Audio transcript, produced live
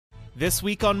This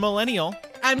week on Millennial.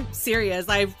 I'm serious.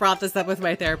 I've brought this up with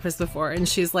my therapist before, and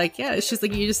she's like, you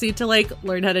just need to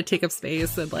learn how to take up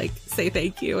space and say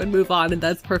thank you and move on, and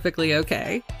that's perfectly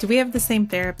okay. Do we have the same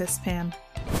therapist, Pam?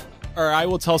 Or I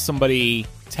will tell somebody,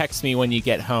 text me when you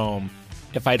get home,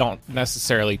 if I don't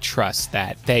necessarily trust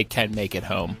that they can make it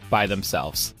home by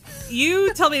themselves.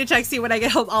 You tell me to text you when I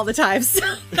get home all the time.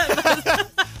 So.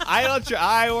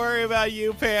 I worry about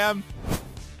you, Pam.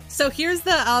 So here's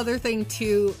the other thing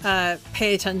to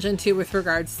pay attention to with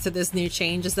regards to this new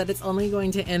change is that it's only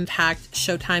going to impact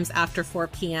showtimes after 4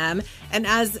 p.m. And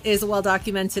as is well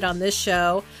documented on this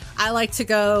show, I like to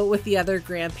go with the other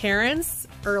grandparents,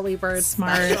 early bird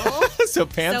Smart. special. So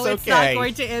Pam's so it's okay. not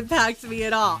going to impact me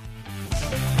at all.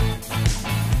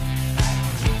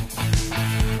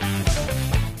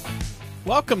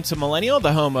 Welcome to Millennial,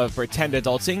 the home of pretend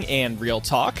adulting and real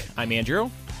talk. I'm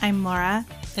Andrew. I'm Laura.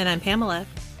 And I'm Pamela.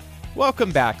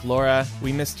 Welcome back, Laura.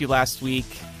 We missed you last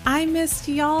week. I missed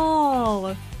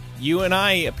y'all. You and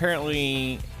I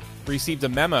apparently received a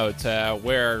memo to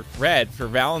wear red for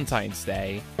Valentine's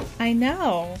Day. I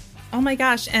know. Oh my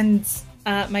gosh. And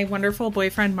my wonderful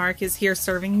boyfriend, Mark, is here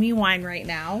serving me wine right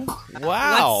now.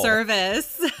 Wow. What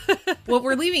service? What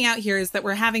we're leaving out here is that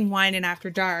we're having wine in After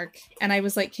Dark. And I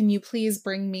was like, can you please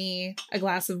bring me a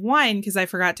glass of wine? Because I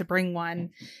forgot to bring one.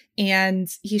 And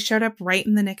he showed up right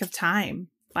in the nick of time.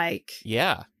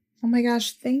 Yeah. Oh my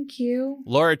gosh, thank you.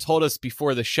 Laura told us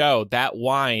before the show that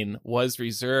wine was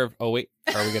reserved. Oh, wait.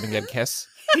 Are we going to get a kiss?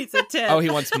 He's a tip. Oh, he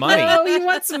wants money. Oh, he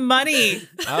wants money.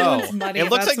 Oh, He wants money. it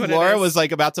looks That's like what Laura is.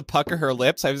 was about to pucker her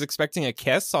lips. I was expecting a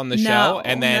kiss on the No, show,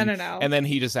 and then no. and then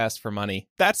he just asked for money.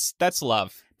 That's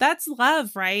love. That's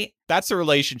love, right? That's a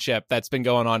relationship that's been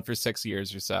going on for 6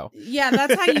 years or so. Yeah,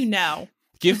 that's how you know.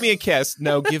 Give me a kiss.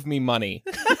 No, give me money.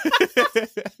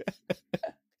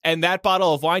 And that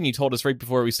bottle of wine you told us right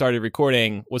before we started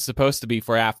recording was supposed to be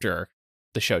for after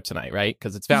the show tonight, right?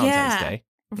 Because it's Valentine's Day.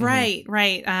 Right.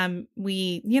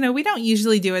 We don't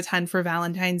usually do a ton for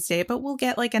Valentine's Day, but we'll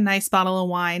get a nice bottle of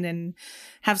wine and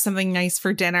have something nice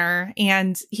for dinner.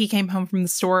 And he came home from the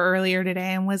store earlier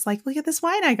today and was like, look at this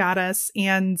wine I got us.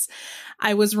 And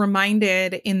I was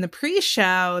reminded in the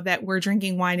pre-show that we're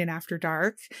drinking wine in After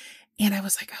Dark. And I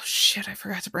was like, oh shit, I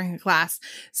forgot to bring a glass.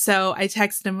 So I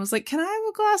texted him, was like, can I have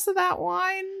a glass of that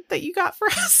wine that you got for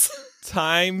us?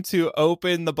 Time to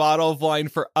open the bottle of wine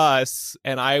for us,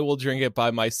 and I will drink it by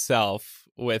myself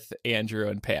with Andrew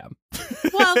and Pam.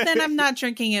 Well, then I'm not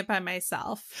drinking it by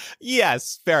myself.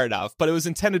 Yes, fair enough. But it was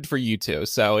intended for you two,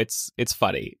 so it's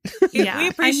funny. Yeah, we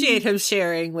appreciate him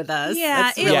sharing with us. Yeah,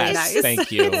 That's really yes, nice.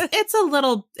 thank you. It's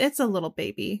a little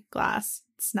baby glass.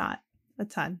 It's not a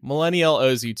ton. Millennial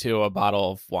owes you two a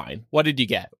bottle of wine. What did you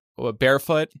get?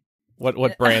 Barefoot?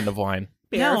 What brand of wine?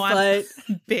 Barefoot. No, I'm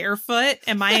barefoot.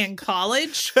 Am I in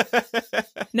college?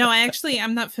 No,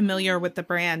 I'm not familiar with the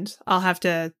brand. I'll have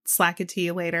to slack it to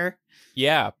you later.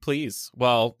 Yeah, please.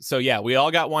 Well, so yeah, we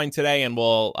all got wine today, and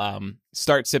we'll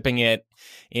start sipping it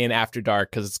in After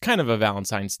Dark because it's kind of a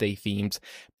Valentine's Day themed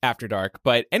After Dark.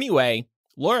 But anyway,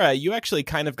 Laura, you actually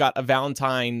kind of got a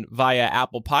Valentine via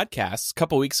Apple Podcasts. A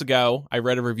couple weeks ago, I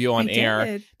read a review on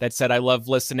air that said, I love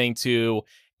listening to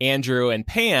Andrew and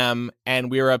Pam,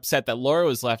 and we were upset that Laura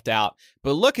was left out.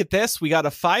 But look at this. We got a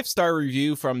 5-star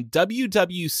review from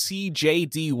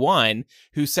WWCJD1,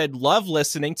 who said, love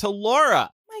listening to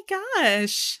Laura. My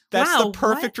gosh. That's wow, the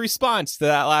perfect response to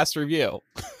that last review.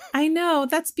 I know.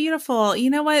 That's beautiful. You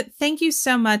know what? Thank you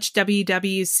so much,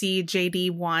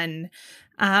 WWCJD1.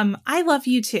 I love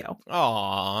you too.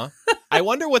 Aw. I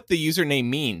wonder what the username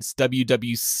means.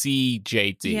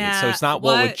 WWCJD. Yeah. So it's not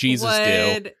what would Jesus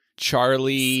do?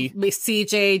 Charlie.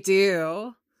 CJ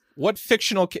do? What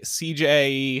fictional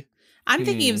CJ? I'm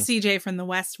thinking of CJ from The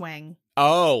West Wing.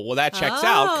 Oh, well, that checks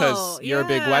out because you're a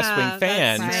big West Wing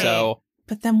fan. right. So,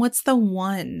 But then what's the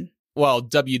one? well,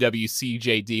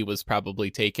 WWCJD was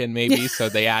probably taken, maybe. So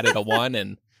they added a 1,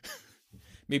 and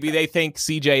maybe they think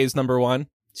CJ is number 1.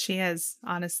 She is,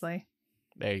 honestly.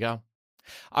 There you go.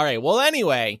 All right. Well,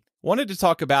 anyway, wanted to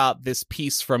talk about this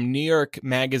piece from New York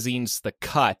Magazine's The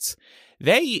Cut.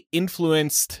 They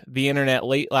influenced the internet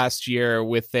late last year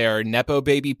with their Nepo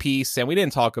Baby piece, and we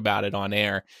didn't talk about it on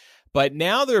air. But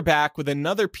now they're back with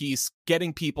another piece,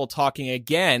 getting people talking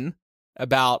again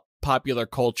about popular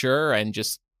culture and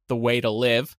just the way to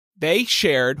live. They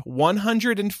shared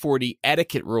 140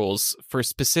 etiquette rules for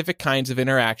specific kinds of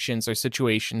interactions or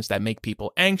situations that make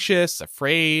people anxious,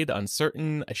 afraid,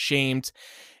 uncertain, ashamed.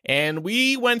 And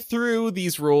we went through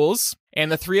these rules,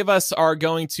 and the three of us are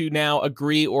going to now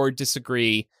agree or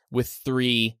disagree with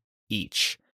 3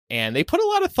 each. And they put a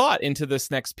lot of thought into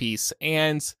this next piece,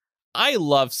 and I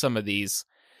love some of these.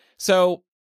 So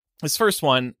this first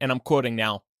one, and I'm quoting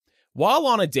now, while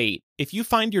on a date, if you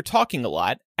find you're talking a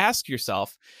lot, ask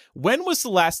yourself, when was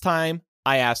the last time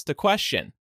I asked a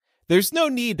question? There's no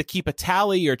need to keep a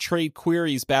tally or trade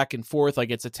queries back and forth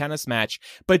like it's a tennis match,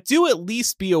 but do at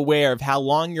least be aware of how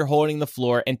long you're holding the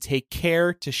floor and take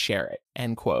care to share it,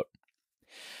 end quote.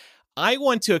 I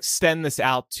want to extend this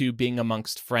out to being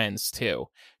amongst friends, too.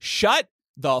 Shut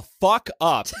the fuck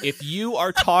up if you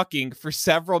are talking for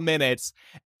several minutes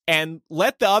and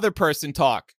let the other person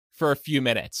talk for a few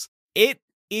minutes. It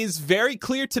is very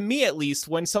clear to me, at least,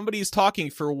 when somebody is talking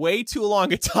for way too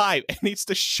long a time and needs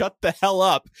to shut the hell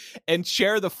up and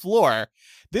share the floor.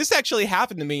 This actually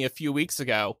happened to me a few weeks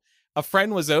ago. A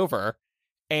friend was over,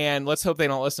 and let's hope they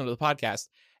don't listen to the podcast,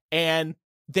 and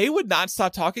they would not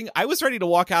stop talking. I was ready to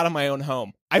walk out of my own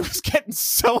home. I was getting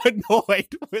so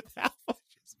annoyed with how much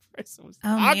this person was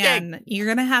talking. Man, you're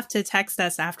going to have to text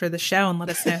us after the show and let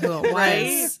us know who it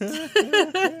was.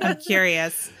 I'm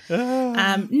curious.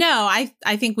 No,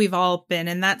 I think we've all been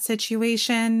in that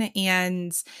situation.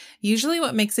 And usually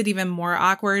what makes it even more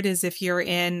awkward is if you're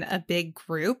in a big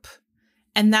group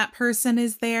and that person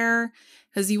is there,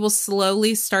 because you will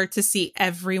slowly start to see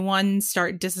everyone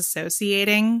start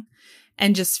disassociating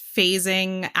and just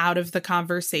phasing out of the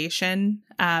conversation.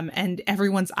 And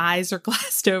everyone's eyes are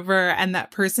glassed over and that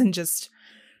person just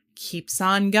keeps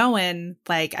on going.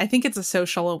 Like, I think it's a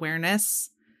social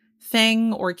awareness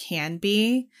thing, or can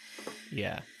be.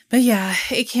 Yeah. But yeah,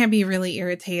 it can be really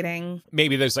irritating.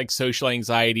 Maybe there's like social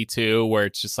anxiety too, where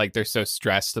it's just like they're so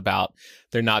stressed about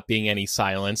there not being any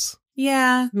silence.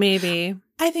 Yeah. Maybe.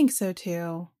 I think so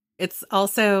too. It's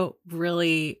also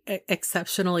really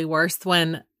exceptionally worse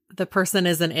when the person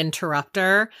is an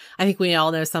interrupter. I think we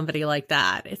all know somebody like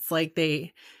that. It's like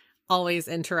they always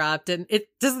interrupt, and it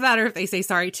doesn't matter if they say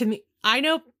sorry to me. I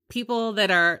know people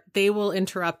that they will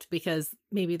interrupt because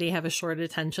maybe they have a short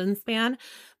attention span.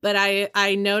 But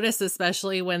I notice,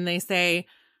 especially when they say,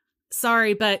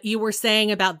 sorry, but you were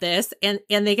saying about this, and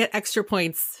they get extra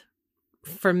points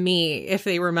from me if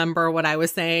they remember what I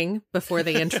was saying before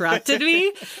they interrupted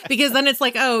me, because then it's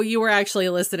like, oh, you were actually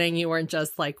listening. You weren't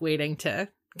just like waiting to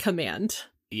command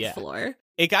floor.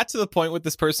 It got to the point with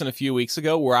this person a few weeks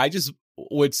ago where I just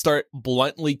would start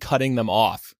bluntly cutting them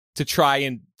off to try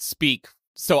and speak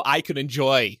so I could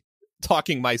enjoy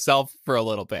talking myself for a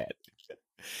little bit.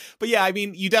 But yeah, I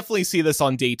mean, you definitely see this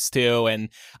on dates too. And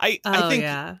I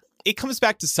think it comes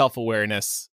back to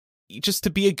self-awareness. Just to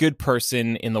be a good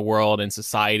person in the world and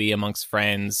society amongst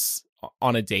friends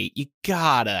on a date, you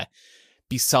gotta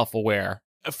be self-aware.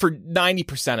 For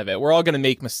 90% of it, we're all going to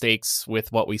make mistakes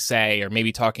with what we say or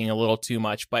maybe talking a little too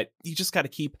much, but you just got to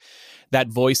keep that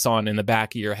voice on in the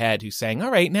back of your head who's saying, all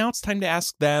right, now it's time to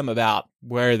ask them about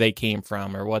where they came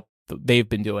from or what they've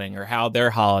been doing or how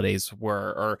their holidays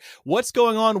were or what's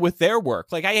going on with their work.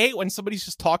 Like, I hate when somebody's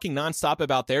just talking nonstop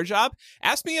about their job.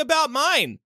 Ask me about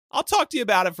mine. I'll talk to you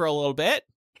about it for a little bit.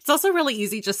 It's also really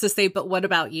easy just to say, but what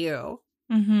about you?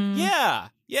 Mm-hmm. Yeah.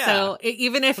 So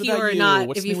even if you are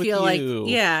not, if you feel like,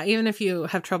 even if you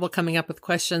have trouble coming up with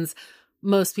questions,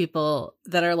 most people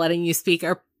that are letting you speak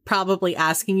are probably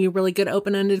asking you really good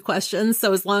open-ended questions.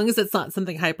 So as long as it's not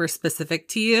something hyper specific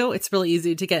to you, it's really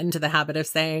easy to get into the habit of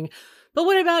saying, but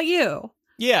what about you?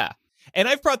 Yeah. And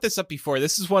I've brought this up before.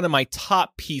 This is one of my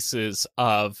top pieces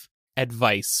of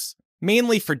advice,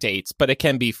 mainly for dates, but it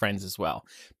can be friends as well.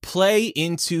 Play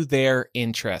into their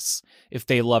interests. If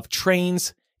they love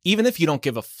trains, even if you don't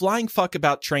give a flying fuck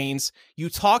about trains,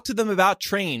 you talk to them about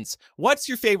trains. What's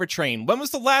your favorite train? When was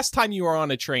the last time you were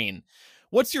on a train?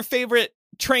 What's your favorite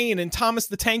train in Thomas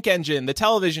the Tank Engine, the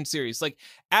television series? Like,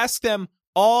 ask them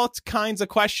all kinds of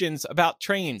questions about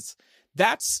trains.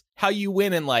 That's how you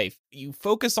win in life. You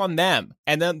focus on them,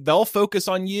 and then they'll focus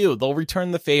on you. They'll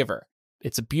return the favor.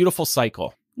 It's a beautiful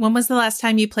cycle. When was the last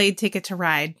time you played Ticket to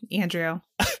Ride, Andrew?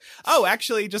 Oh,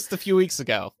 actually, just a few weeks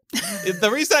ago. The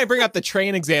reason I bring up the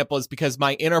train example is because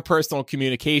my interpersonal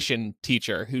communication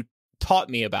teacher who taught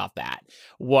me about that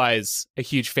was a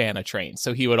huge fan of trains.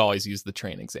 So he would always use the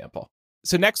train example.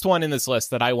 So next one in this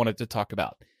list that I wanted to talk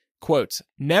about. Quote,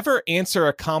 never answer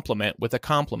a compliment with a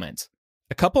compliment.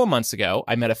 A couple of months ago,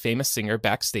 I met a famous singer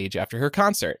backstage after her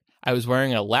concert. I was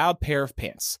wearing a loud pair of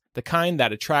pants, the kind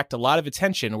that attract a lot of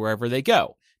attention wherever they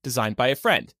go, designed by a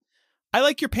friend. I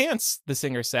like your pants, the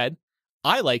singer said.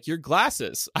 I like your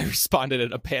glasses, I responded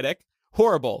in a panic.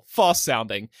 Horrible, false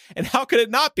sounding. And how could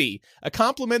it not be? A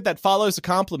compliment that follows a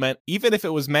compliment, even if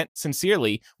it was meant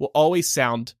sincerely, will always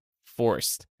sound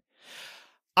forced.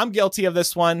 I'm guilty of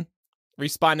this one,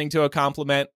 responding to a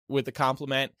compliment with a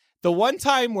compliment. The one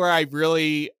time where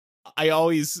I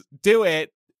always do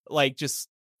it, like just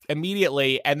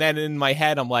immediately. And then in my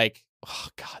head, I'm like, oh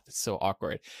God, that's so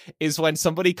awkward, is when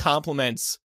somebody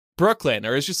compliments Brooklyn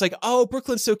or is just like, oh,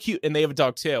 Brooklyn's so cute. And they have a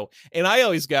dog too. And I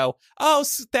always go, oh,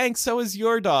 thanks. So is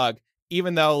your dog.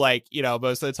 Even though, like, you know,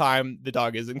 most of the time the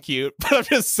dog isn't cute, but I'm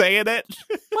just saying it.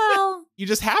 Well, you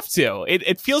just have to.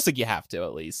 It feels like you have to,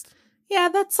 at least. yeah,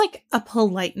 that's like a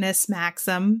politeness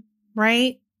maxim,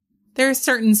 right? There are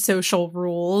certain social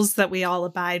rules that we all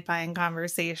abide by in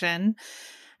conversation.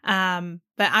 But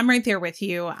I'm right there with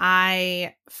you.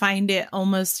 I find it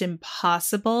almost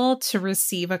impossible to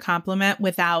receive a compliment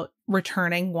without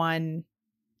returning one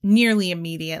nearly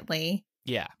immediately.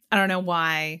 Yeah. I don't know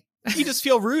why. You just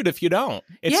feel rude if you don't.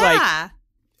 It's like,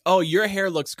 oh, your hair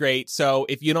looks great. So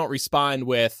if you don't respond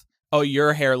with, oh,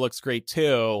 your hair looks great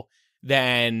too,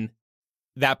 then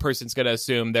that person's going to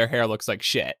assume their hair looks like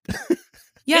shit.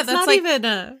 Yeah, it's that's not like,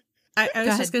 even I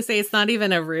was just going to say, it's not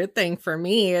even a rude thing for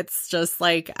me. It's just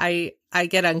like, I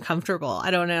get uncomfortable.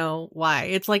 I don't know why.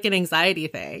 It's like an anxiety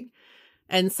thing.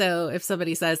 And so if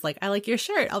somebody says like, I like your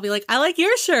shirt, I'll be like, I like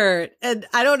your shirt. And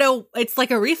I don't know. It's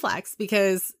like a reflex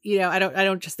because, you know, I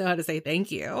don't just know how to say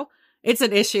thank you. It's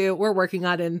an issue. We're working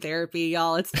on it in therapy,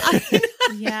 y'all. It's fine.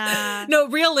 Yeah. No,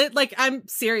 like, I'm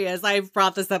serious. I've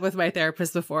brought this up with my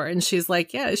therapist before and she's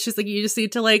like, you just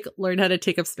need to like learn how to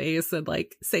take up space and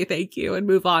like say thank you and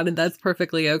move on. And that's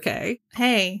perfectly okay.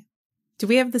 Hey, do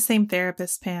we have the same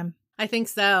therapist, Pam? I think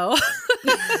so.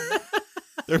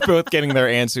 They're both getting their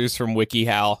answers from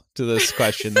WikiHow to this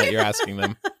question that you're asking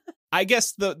them. I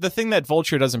guess the thing that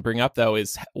Vulture doesn't bring up, though,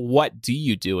 is what do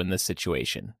you do in this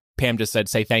situation? Pam just said,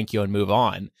 say thank you and move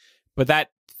on. But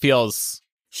that feels...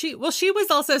 She was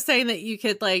also saying that you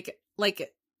could like,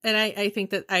 and I think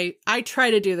that I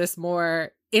try to do this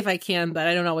more if I can, but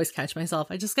I don't always catch myself.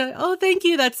 I just go, oh, thank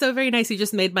you. That's so very nice. You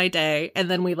just made my day. And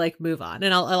then we like move on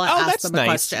and I'll ask them a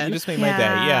question. You just made my day.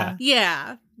 Yeah.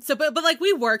 Yeah. So, but like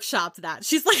we workshopped that.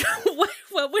 She's like,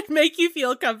 what would make you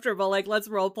feel comfortable? Like, let's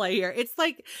role play here. It's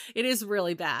like, it is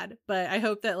really bad, but I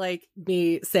hope that like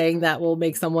me saying that will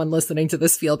make someone listening to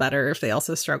this feel better if they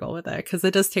also struggle with it. Cause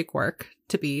it does take work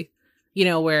to be, you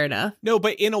know, aware enough. No,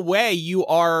 but in a way you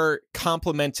are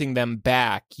complimenting them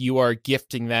back. You are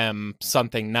gifting them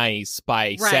something nice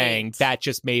by saying that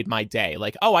just made my day.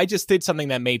 Like, oh, I just did something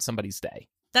that made somebody's day.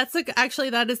 That's actually,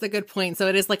 that is a good point. So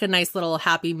it is like a nice little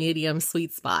happy medium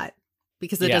sweet spot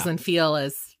because it doesn't feel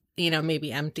as, you know,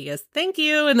 maybe empty as thank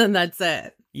you. And then that's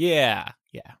it. Yeah.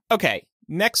 Yeah. Okay.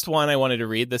 Next one I wanted to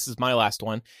read. This is my last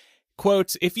one.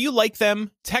 Quote, if you like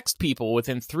them, text people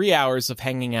within 3 hours of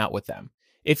hanging out with them.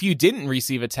 If you didn't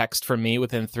receive a text from me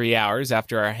within 3 hours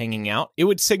after our hanging out, it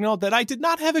would signal that I did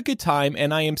not have a good time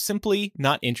and I am simply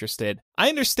not interested. I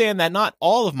understand that not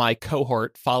all of my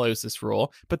cohort follows this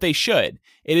rule, but they should.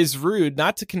 It is rude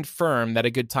not to confirm that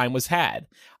a good time was had.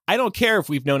 I don't care if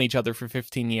we've known each other for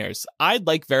 15 years. I'd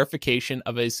like verification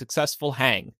of a successful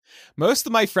hang. Most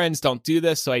of my friends don't do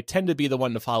this, so I tend to be the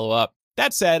one to follow up.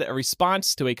 That said, a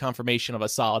response to a confirmation of a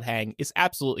solid hang is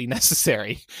absolutely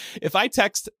necessary. If I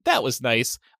text, that was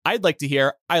nice, I'd like to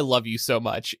hear, I love you so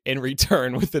much, in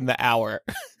return within the hour.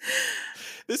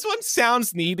 This one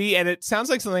sounds needy, and it sounds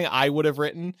like something I would have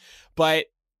written, but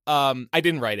I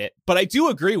didn't write it. But I do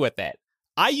agree with it.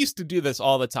 I used to do this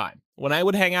all the time. When I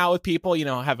would hang out with people, you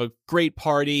know, have a great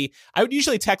party, I would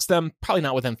usually text them, probably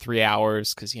not within 3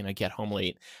 hours, because, you know, get home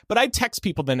late. But I'd text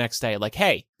people the next day, like,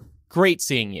 hey, great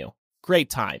seeing you.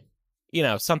 Great time, you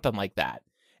know, something like that.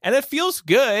 And it feels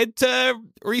good to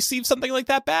receive something like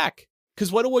that back.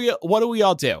 Because what do we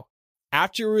all do?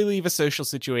 After we leave a social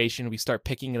situation, we start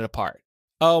picking it apart.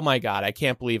 Oh my God, I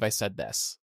can't believe I said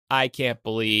this. I can't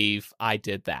believe I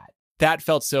did that. That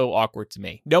felt so awkward to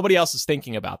me. Nobody else is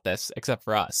thinking about this except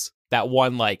for us. That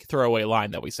one like throwaway line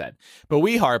that we said. But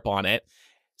we harp on it.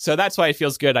 So that's why it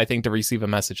feels good, I think, to receive a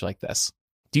message like this.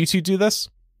 Do you two do this?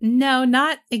 No,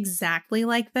 not exactly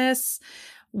like this.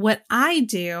 What I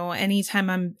do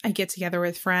anytime I get together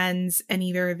with friends and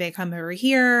either they come over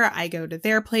here, I go to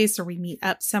their place, or we meet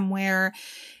up somewhere,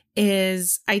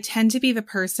 is I tend to be the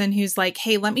person who's like,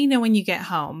 hey, let me know when you get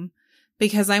home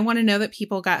because I want to know that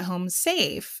people got home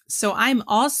safe. So I'm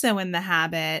also in the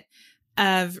habit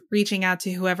of reaching out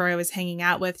to whoever I was hanging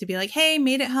out with to be like, hey,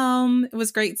 made it home. It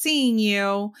was great seeing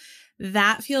you.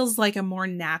 That feels like a more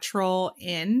natural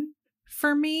in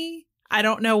for me. I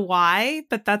don't know why,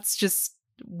 but that's just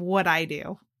what I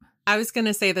do. I was going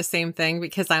to say the same thing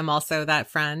because I'm also that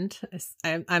friend.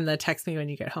 I'm the text me when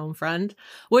you get home friend,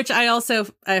 which I also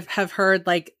have heard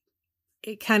like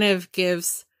it kind of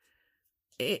gives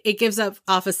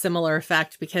off a similar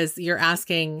effect because you're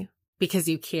asking because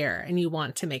you care and you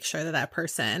want to make sure that that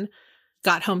person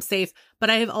got home safe. But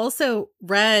I have also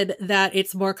read that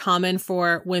it's more common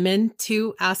for women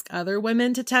to ask other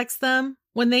women to text them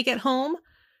when they get home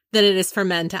than it is for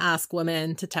men to ask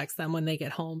women to text them when they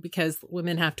get home, because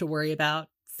women have to worry about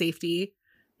safety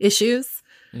issues,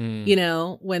 you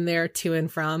know, when they're to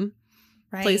and from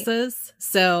places.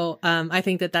 So I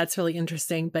think that that's really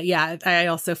interesting. But yeah, I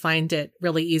also find it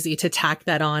really easy to tack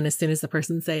that on as soon as the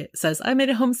person says, I made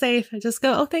it home safe. I just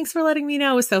go, oh, thanks for letting me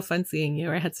know. It was so fun seeing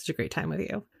you. I had such a great time with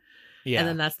you. Yeah. And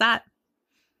then that's that.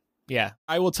 Yeah.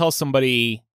 I will tell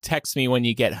somebody, text me when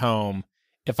you get home,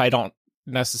 if I don't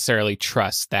necessarily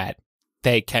trust that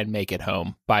they can make it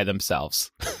home by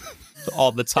themselves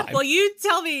all the time. Well, you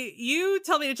tell me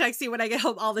to text you when I get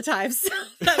home all the time. So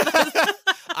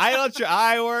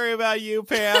I worry about you,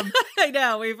 Pam. I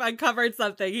know, we've uncovered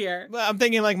something here. I'm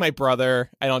thinking like my brother.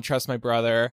 I don't trust my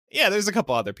brother. Yeah, there's a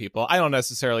couple other people. I don't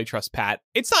necessarily trust Pat.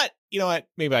 It's not, you know what?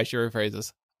 Maybe I should rephrase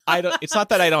this. It's not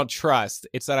that I don't trust.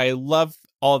 It's that I love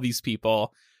all these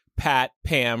people, Pat,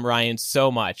 Pam, Ryan,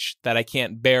 so much that I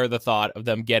can't bear the thought of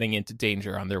them getting into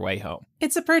danger on their way home.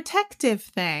 It's a protective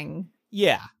thing.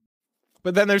 Yeah.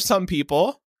 But then there's some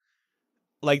people,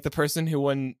 like the person who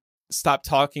wouldn't stop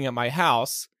talking at my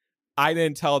house. I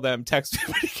didn't tell them, text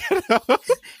me when you get home.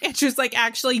 Andrew's like,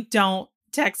 actually, don't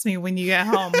text me when you get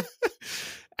home.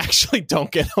 Actually,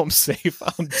 don't get home safe.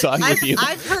 I'm done with you.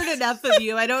 I've heard enough of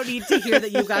you. I don't need to hear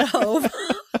that you got home.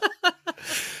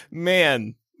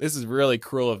 Man, this is really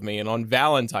cruel of me. And on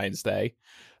Valentine's Day.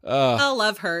 Oh,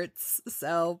 love hurts.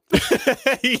 So.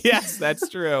 Yes, that's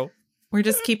true. We're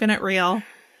just keeping it real.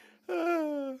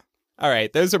 All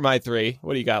right. Those are my three.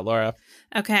 What do you got, Laura?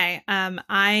 Okay.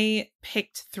 I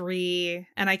picked three,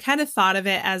 and I kind of thought of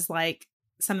it as like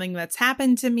something that's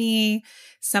happened to me,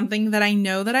 something that I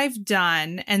know that I've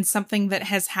done, and something that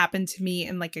has happened to me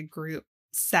in like a group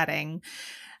setting.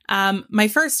 My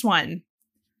first one,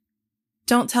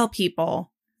 don't tell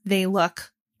people they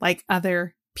look like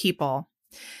other people.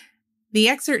 The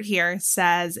excerpt here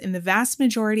says, in the vast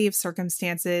majority of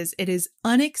circumstances, it is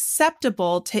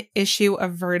unacceptable to issue a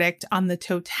verdict on the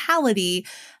totality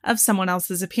of someone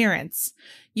else's appearance.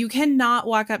 You cannot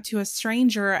walk up to a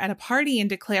stranger at a party and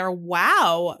declare,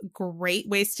 wow, great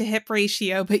waist to hip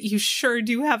ratio, but you sure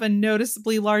do have a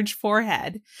noticeably large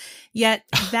forehead. Yet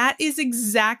that is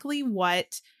exactly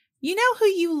what you know who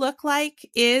you look like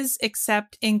is,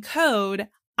 except in code,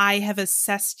 I have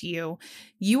assessed you.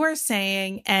 You are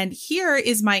saying, and here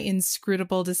is my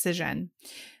inscrutable decision.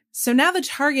 So now the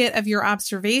target of your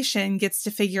observation gets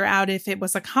to figure out if it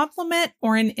was a compliment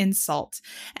or an insult.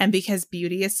 And because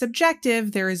beauty is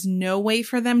subjective, there is no way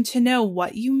for them to know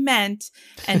what you meant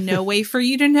and no way for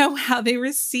you to know how they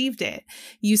received it.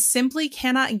 You simply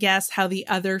cannot guess how the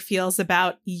other feels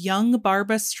about young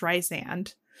Barbra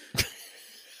Streisand.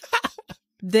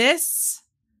 This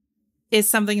is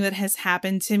something that has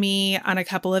happened to me on a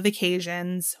couple of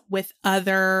occasions with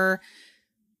other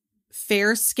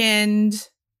fair-skinned,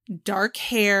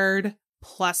 dark-haired,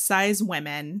 plus-size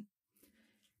women.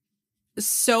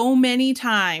 So many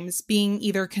times being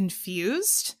either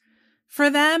confused for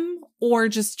them or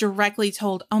just directly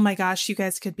told, oh my gosh, you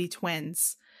guys could be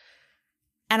twins.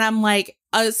 And I'm like,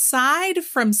 aside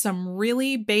from some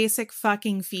really basic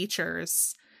fucking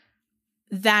features,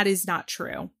 that is not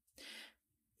true.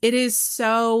 It is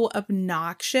so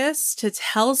obnoxious to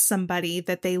tell somebody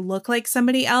that they look like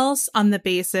somebody else on the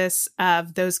basis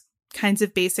of those kinds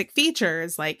of basic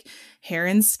features like hair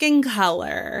and skin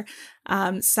color,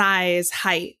 size,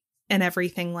 height, and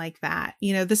everything like that.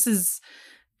 You know, this is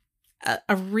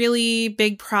a really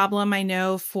big problem, I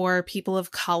know, for people of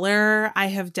color. I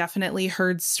have definitely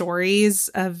heard stories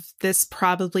of this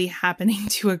probably happening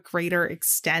to a greater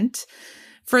extent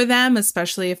for them,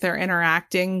 especially if they're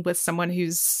interacting with someone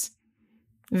who's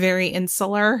very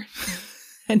insular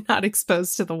and not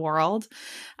exposed to the world.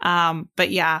 But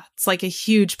yeah, it's like a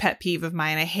huge pet peeve of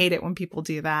mine. I hate it when people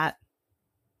do that.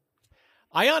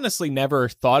 I honestly never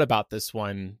thought about this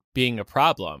one being a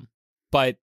problem,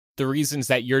 but the reasons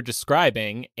that you're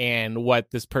describing and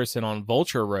what this person on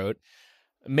Vulture wrote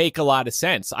make a lot of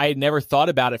sense. I had never thought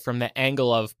about it from the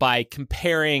angle of, by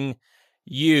comparing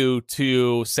you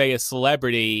to, say, a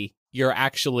celebrity, you're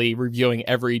actually reviewing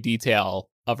every detail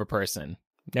of a person.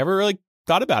 Never really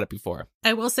thought about it before.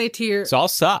 I will say to your... So I'll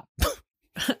stop.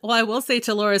 Well, I will say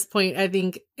to Laura's point, I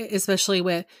think, especially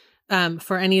with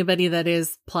for anybody that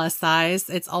is plus size,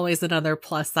 it's always another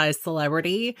plus size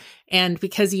celebrity. And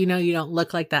because you know you don't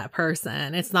look like that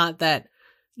person, it's not that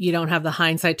you don't have the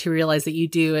hindsight to realize that you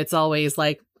do. It's always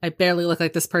like, I barely look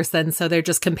like this person, so they're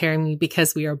just comparing me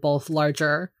because we are both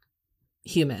larger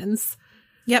humans.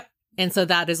 Yep. And so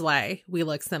that is why we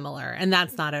look similar, and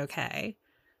that's not okay.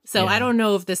 So Yeah. I don't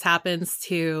know if this happens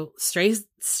to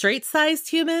straight-sized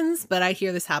humans, but I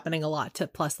hear this happening a lot to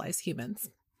plus-sized humans.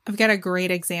 I've got a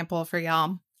great example for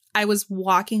y'all. I was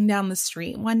walking down the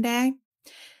street one day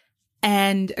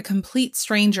and a complete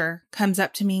stranger comes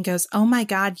up to me and goes, "Oh my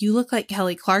God, you look like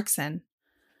Kelly Clarkson."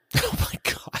 Oh my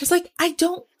God. I was like, I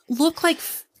don't look like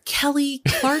Kelly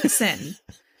Clarkson.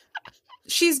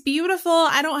 She's beautiful.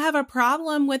 I don't have a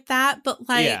problem with that. But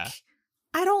like, Yeah.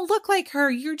 I don't look like her.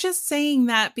 You're just saying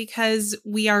that because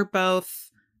we are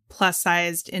both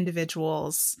plus-sized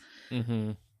individuals.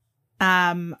 Mm-hmm.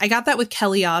 I got that with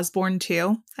Kelly Osbourne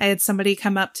too. I had somebody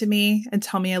come up to me and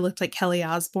tell me I looked like Kelly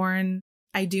Osbourne.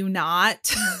 I do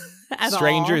not. At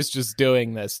Strangers all. just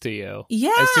doing this to you.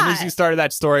 Yeah. As soon as you started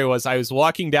that story I was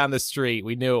walking down the street.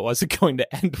 We knew it wasn't going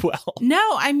to end well. No,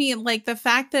 I mean, like the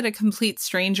fact that a complete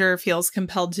stranger feels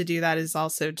compelled to do that is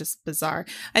also just bizarre.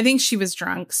 I think she was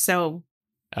drunk. So,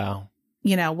 Oh.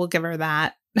 we'll give her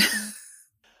that.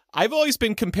 I've always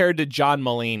been compared to John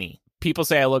Mulaney. People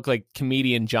say I look like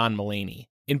comedian John Mulaney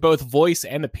in both voice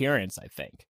and appearance, I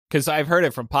think. Because I've heard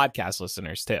it from podcast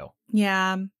listeners too.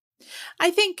 Yeah. I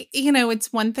think,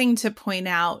 it's one thing to point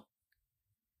out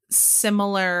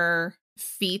similar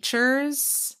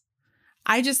features.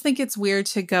 I just think it's weird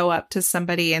to go up to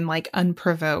somebody and like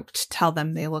unprovoked tell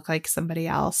them they look like somebody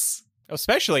else.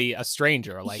 Especially a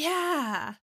stranger.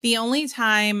 Yeah. The only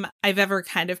time I've ever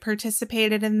kind of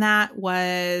participated in that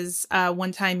was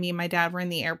one time me and my dad were in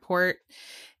the airport.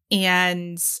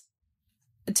 And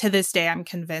to this day, I'm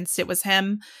convinced it was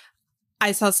him.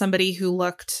 I saw somebody who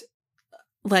looked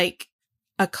like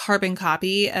a carbon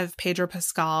copy of Pedro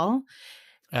Pascal.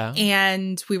 Oh.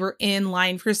 And we were in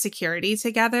line for security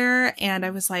together. And I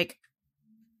was like,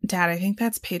 "Dad, I think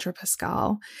that's Pedro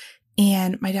Pascal."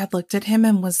 And my dad looked at him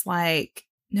and was like,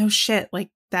 "No shit, like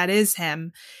that is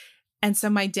him." And so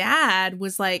my dad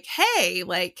was like, "Hey,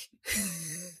 like,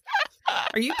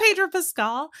 are you Pedro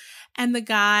Pascal?" And the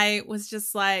guy was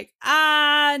just like,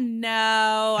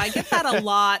 "No, I get that a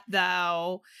lot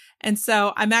though." And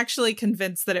so I'm actually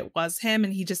convinced that it was him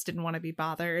and he just didn't want to be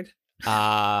bothered.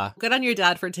 Good on your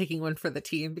dad for taking one for the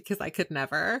team, because I could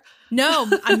never. No,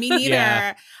 me neither.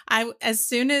 Yeah. As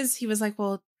soon as he was like,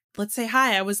 "Well, let's say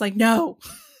hi," I was like, "No."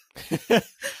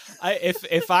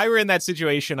 If I were in that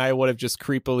situation, I would have just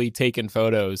creepily taken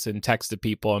photos and texted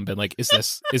people and been like, is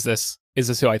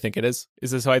this who I think it is? Is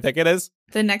this who I think it is?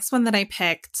 The next one that I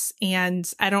picked,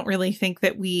 and I don't really think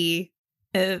that we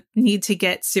need to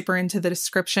get super into the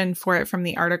description for it from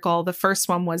the article. The first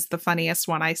one was the funniest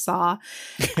one I saw.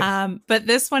 But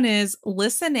this one is: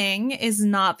 listening is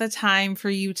not the time for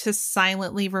you to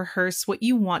silently rehearse what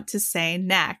you want to say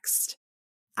next.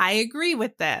 I agree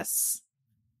with this.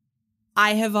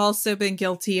 I have also been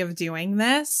guilty of doing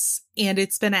this, and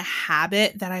it's been a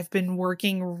habit that I've been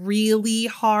working really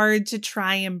hard to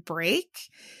try and break.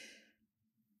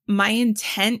 My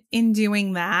intent in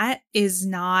doing that is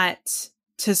not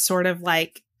to sort of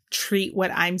like treat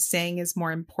what I'm saying as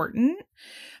more important,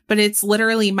 but it's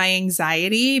literally my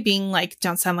anxiety being like,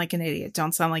 "Don't sound like an idiot.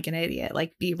 Don't sound like an idiot.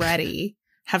 Like, be ready.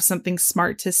 Have something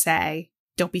smart to say.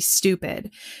 Don't be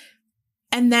stupid."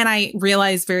 And then I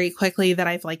realized very quickly that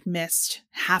I've like missed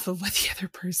half of what the other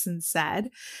person said.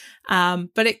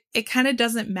 But it kind of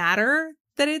doesn't matter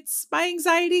that it's my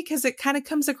anxiety, because it kind of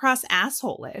comes across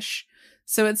asshole-ish.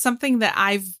 So it's something that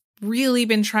I've really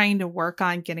been trying to work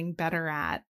on getting better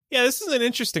at. Yeah, this is an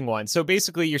interesting one. So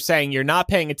basically you're saying you're not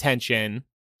paying attention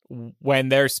when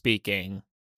they're speaking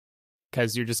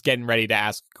because you're just getting ready to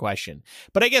ask a question.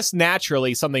 But I guess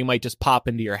naturally something might just pop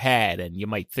into your head and you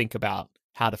might think about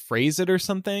how to phrase it or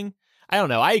something. I don't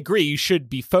know. I agree. You should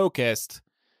be focused,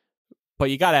 but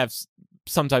you got to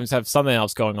sometimes have something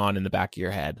else going on in the back of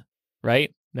your head,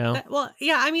 right? No? Well,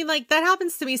 yeah, I mean, like that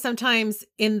happens to me sometimes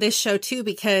in this show too,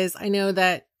 because I know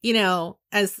that,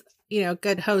 as,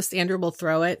 good host, Andrew will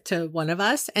throw it to one of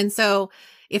us. And so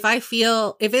if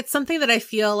it's something that I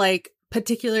feel like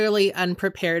particularly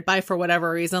unprepared by for whatever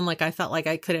reason, like I felt like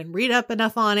I couldn't read up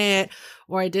enough on it,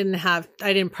 or I didn't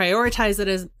prioritize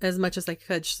it as much as I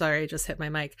could. Sorry, I just hit my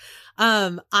mic.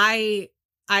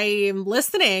 I am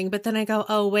listening, but then I go,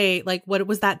 "Oh, wait, like what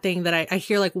was that thing that I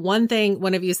hear like one thing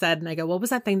one of you said," and I go, "What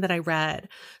was that thing that I read?"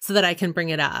 So that I can bring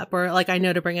it up, or like I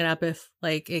know to bring it up if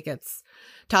like it gets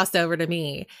tossed over to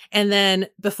me. And then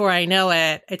before I know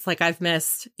it, it's like I've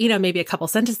missed, maybe a couple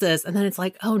sentences. And then it's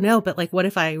like, "Oh no, but like, what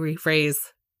if I rephrase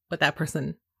what that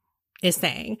person is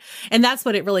saying?" And that's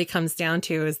what it really comes down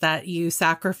to, is that you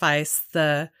sacrifice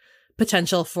the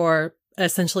potential for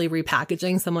essentially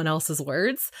repackaging someone else's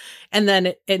words. And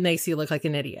then it makes you look like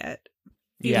an idiot.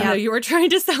 Yeah. You were trying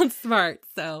to sound smart.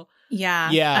 So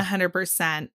Yeah. Yeah.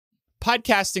 100%.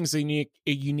 podcasting's a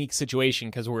unique situation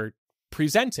because we're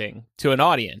presenting to an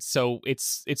audience. So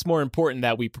it's more important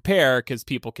that we prepare because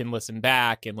people can listen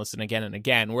back and listen again and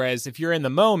again. Whereas if you're in the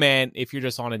moment, if you're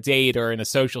just on a date or in a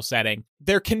social setting,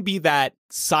 there can be that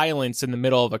silence in the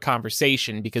middle of a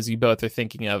conversation because you both are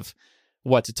thinking of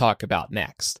what to talk about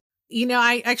next. You know,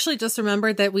 I actually just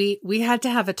remembered that we had to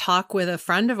have a talk with a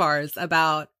friend of ours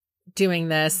about doing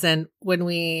this. And when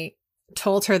we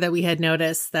told her that we had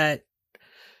noticed that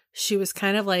she was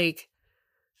kind of like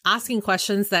asking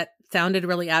questions that sounded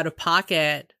really out of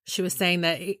pocket, she was saying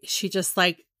that she just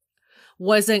like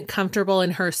wasn't comfortable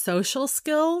in her social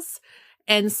skills.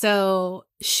 And so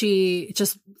she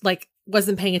just like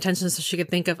wasn't paying attention so she could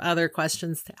think of other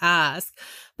questions to ask.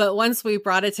 But once we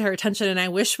brought it to her attention, and I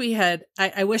wish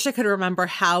I could remember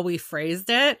how we phrased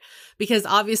it, because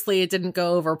obviously it didn't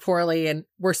go over poorly and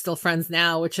we're still friends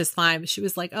now, which is fine. But she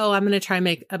was like, oh, I'm going to try and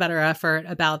make a better effort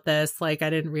about this. Like, I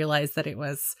didn't realize that it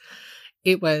was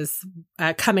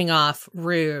coming off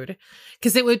rude,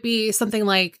 because it would be something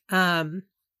like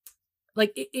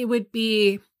it would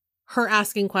be her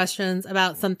asking questions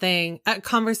about a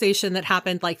conversation that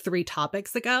happened like 3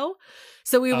 topics ago.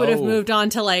 So we would have moved on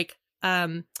to like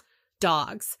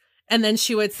dogs. And then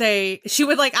she would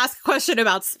like ask a question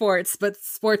about sports, but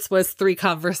sports was 3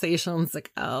 conversations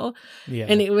ago. Yeah.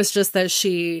 And it was just that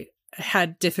she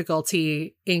had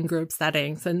difficulty in group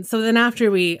settings. And so then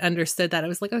after we understood that, I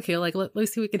was like, okay, like,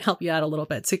 let's see if we can help you out a little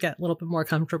bit to get a little bit more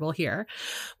comfortable here.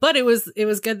 But it was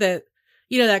good that,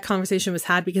 you know, that conversation was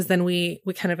had, because then we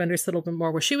kind of understood a little bit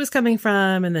more where she was coming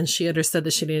from. And then she understood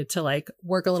that she needed to like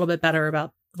work a little bit better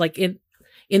about like in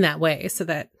that way, so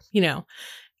that, you know,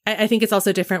 I think it's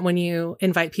also different when you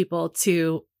invite people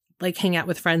to like hang out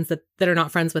with friends that are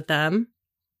not friends with them.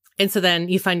 And so then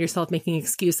you find yourself making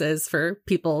excuses for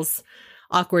people's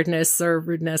awkwardness or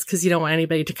rudeness because you don't want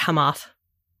anybody to come off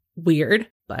weird.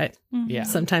 But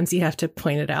sometimes you have to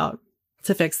point it out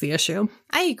to fix the issue.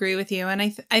 I agree with you. And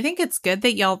I think it's good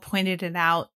that y'all pointed it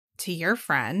out to your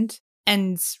friend,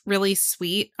 and really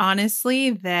sweet,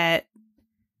 honestly, that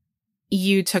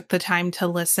you took the time to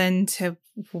listen to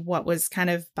what was kind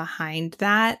of behind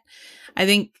that. I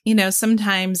think, you know,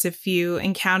 sometimes if you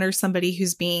encounter somebody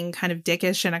who's being kind of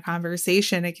dickish in a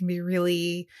conversation, it can be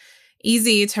really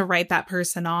easy to write that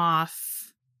person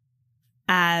off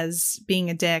as being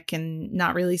a dick and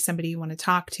not really somebody you want to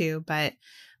talk to. But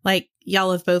like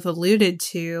y'all have both alluded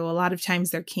to, a lot of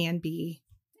times there can be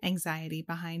anxiety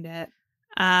behind it.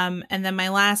 And then my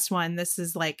last one, this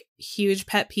is like huge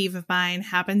pet peeve of mine,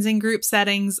 happens in group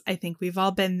settings. I think we've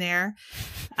all been there.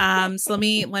 So let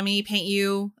me paint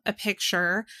you a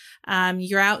picture.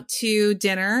 You're out to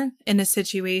dinner in a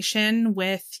situation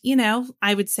with, you know,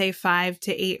 I would say 5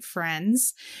 to 8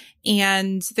 friends.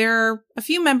 And there are a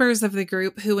few members of the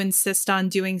group who insist on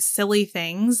doing silly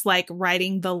things like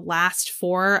writing the last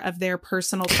 4 of their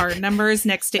personal card numbers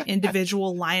next to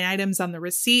individual line items on the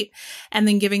receipt, and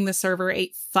then giving the server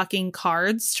 8 fucking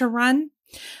cards to run.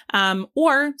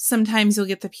 Or sometimes you'll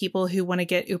get the people who want to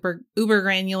get uber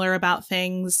granular about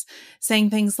things, saying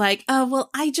things like, oh,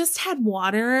 well, I just had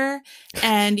water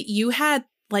and you had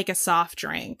like a soft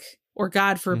drink, or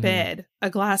God forbid,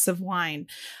 a glass of wine.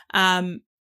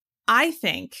 I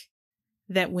think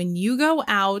that when you go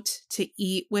out to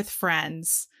eat with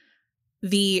friends,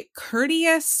 the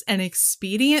courteous and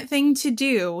expedient thing to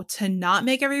do to not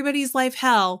make everybody's life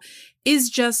hell is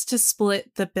just to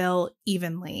split the bill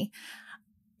evenly.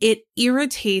 It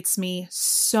irritates me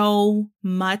so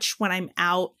much when I'm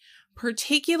out,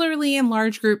 particularly in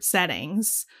large group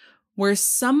settings, where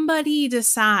somebody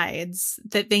decides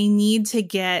that they need to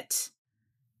get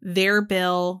their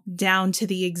bill down to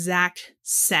the exact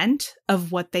cent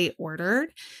of what they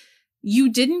ordered.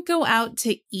 You didn't go out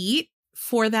to eat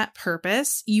for that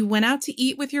purpose. You went out to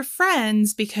eat with your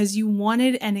friends because you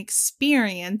wanted an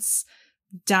experience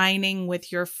dining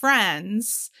with your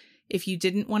friends. If you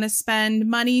didn't want to spend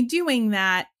money doing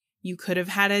that, you could have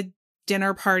had a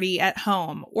dinner party at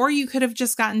home, or you could have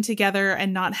just gotten together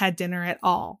and not had dinner at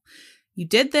all. You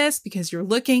did this because you're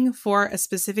looking for a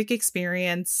specific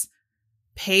experience.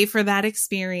 Pay for that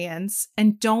experience,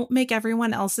 and don't make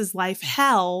everyone else's life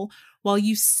hell while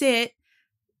you sit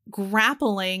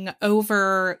grappling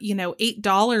over, you know,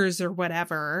 $8 or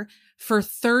whatever for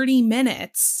 30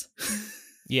 minutes.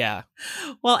 Yeah.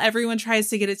 While everyone tries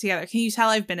to get it together. Can you tell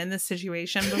I've been in this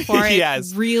situation before?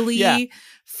 Yes. It really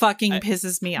fucking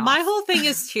pisses me off. My whole thing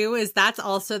is that's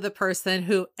also the person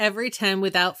who every time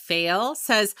without fail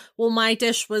says, well, my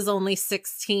dish was only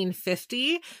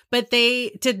 $16.50, but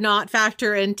they did not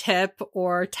factor in tip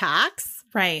or tax.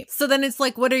 Right. So then it's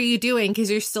like, what are you doing?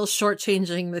 Because you're still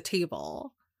shortchanging the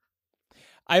table.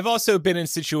 I've also been in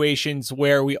situations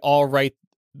where we all write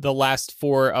the last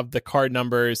four of the card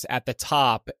numbers at the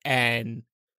top and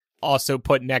also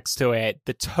put next to it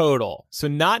the total. So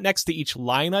not next to each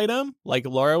line item, like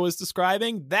Laura was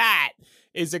describing. That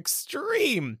is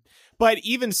extreme. But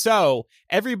even so,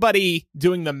 everybody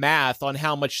doing the math on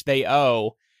how much they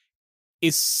owe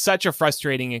is such a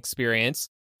frustrating experience.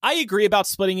 I agree about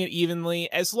splitting it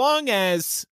evenly as long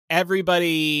as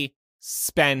everybody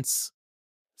spends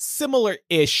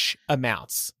similar-ish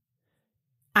amounts.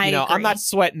 I agree. I'm not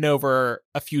sweating over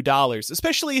a few dollars,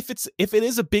 especially if it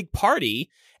is a big party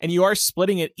and you are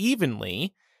splitting it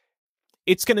evenly.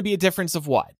 It's going to be a difference of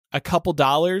what? A couple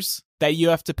dollars that you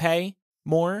have to pay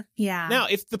more? Yeah. Now,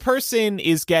 if the person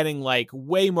is getting like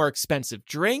way more expensive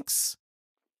drinks,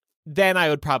 then I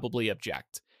would probably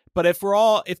object. But if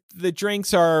the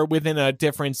drinks are within a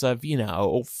difference of,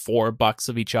 $4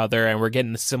 of each other and we're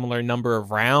getting a similar number of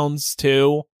rounds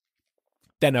too,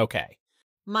 then okay.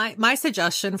 My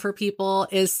suggestion for people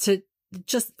is to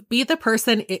just be the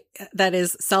person that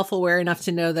is self-aware enough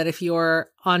to know that if your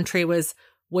entree was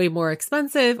way more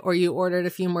expensive or you ordered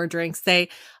a few more drinks, say,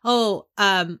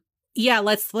 yeah,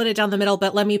 let's split it down the middle,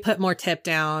 but let me put more tip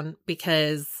down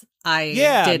because I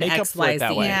did X, Y, Z.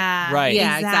 Yeah, right.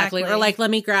 Yeah, exactly. Or like, let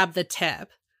me grab the tip.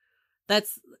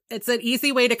 It's an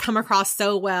easy way to come across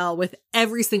so well with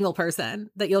every single person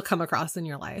that you'll come across in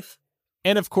your life.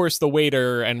 And of course, the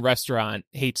waiter and restaurant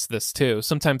hates this too.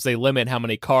 Sometimes they limit how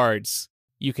many cards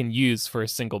you can use for a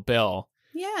single bill.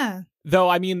 Yeah. Though,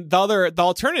 I mean, the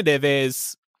alternative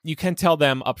is you can tell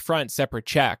them up front separate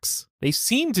checks. They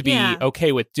seem to be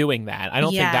okay with doing that. I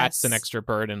don't think that's an extra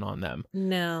burden on them.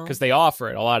 No. Because they offer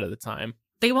it a lot of the time.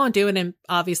 They won't do it in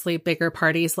obviously bigger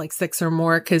parties like 6 or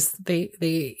more because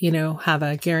they have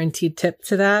a guaranteed tip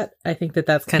to that. I think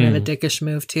that's kind of a dickish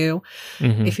move too,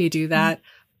 if you do that.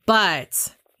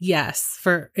 But yes,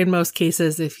 in most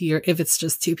cases, if it's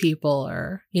just 2 people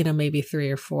or, maybe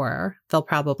 3 or 4, they'll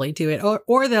probably do it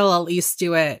or they'll at least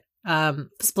do it,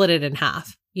 split it in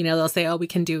half. They'll say, we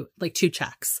can do like 2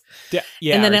 checks. Yeah.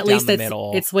 And then at least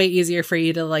it's way easier for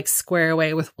you to like square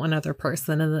away with one other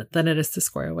person than it is to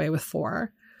square away with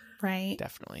 4. Right.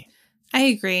 Definitely. I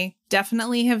agree.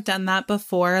 Definitely have done that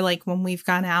before. Like when we've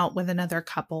gone out with another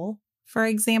couple, for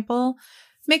example.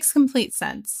 Makes complete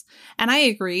sense. And I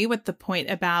agree with the point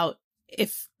about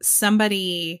if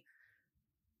somebody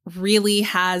really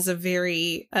has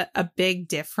a big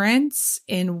difference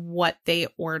in what they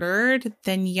ordered,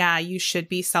 then you should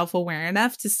be self-aware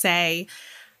enough to say,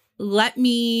 let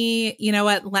me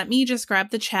just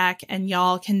grab the check and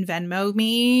y'all can Venmo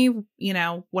me,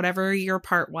 whatever your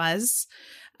part was.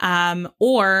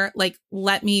 Or like,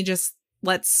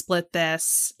 let's split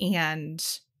this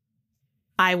and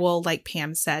I will, like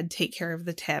Pam said, take care of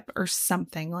the tip or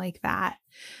something like that.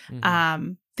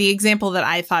 Mm-hmm. The example that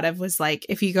I thought of was like,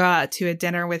 if you go out to a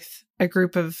dinner with a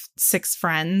group of 6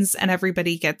 friends and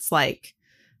everybody gets like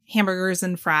hamburgers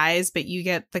and fries, but you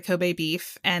get the Kobe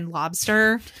beef and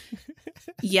lobster.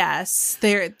 Yes,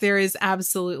 there is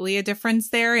absolutely a difference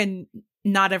there. And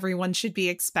not everyone should be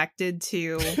expected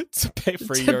to pay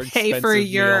for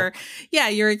your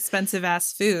expensive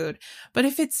ass food. But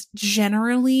if it's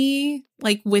generally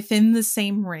like within the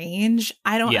same range,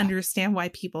 I don't understand why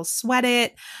people sweat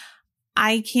it.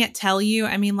 I can't tell you.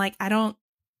 I mean, like I don't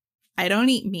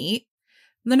eat meat.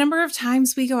 The number of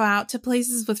times we go out to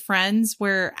places with friends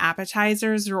where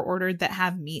appetizers are ordered that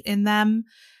have meat in them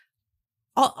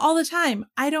all the time.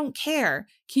 I don't care.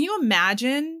 Can you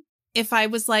imagine if I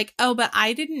was like, but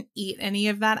I didn't eat any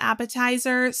of that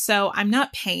appetizer, so I'm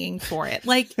not paying for it.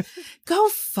 Like, go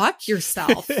fuck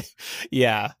yourself.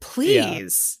 Yeah.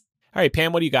 Please. Yeah. All right,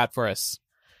 Pam, what do you got for us?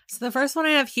 So the first one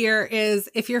I have here is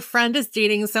if your friend is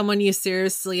dating someone you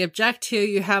seriously object to,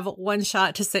 you have one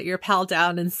shot to sit your pal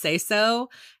down and say so.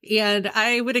 And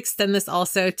I would extend this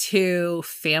also to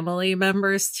family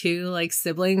members too, like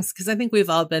siblings, because I think we've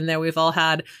all been there. We've all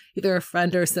had either a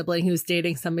friend or a sibling who's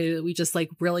dating somebody that we just like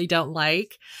really don't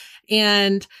like.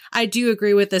 And I do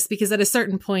agree with this because at a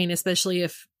certain point, especially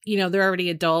if, they're already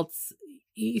adults,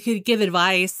 you could give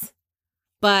advice.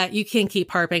 But you can't keep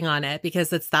harping on it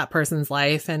because it's that person's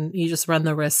life and you just run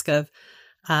the risk of,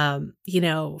 causing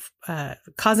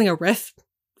a rift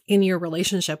in your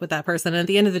relationship with that person. And at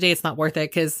the end of the day, it's not worth it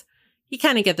because you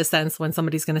kind of get the sense when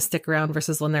somebody's going to stick around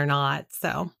versus when they're not. So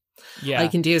all you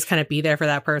can do is kind of be there for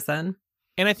that person.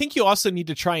 And I think you also need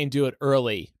to try and do it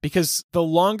early because the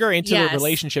longer into the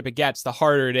relationship it gets, the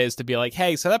harder it is to be like,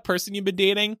 hey, so that person you've been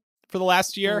dating for the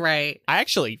last year, right? I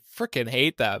actually freaking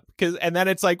hate them and then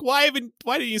it's like, why didn't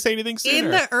you say anything sooner?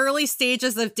 In the early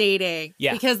stages of dating,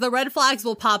 because the red flags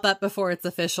will pop up before it's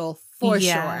official For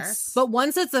Yes. sure. But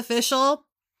once it's official,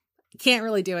 can't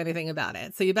really do anything about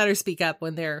it. So you better speak up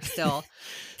when they're still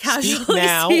casually Speak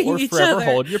now seeing or each forever other.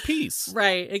 hold your peace.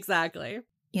 Right, exactly.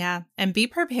 Yeah. And be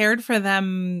prepared for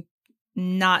them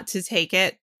not to take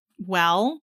it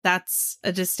well. That's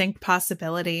a distinct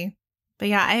possibility. But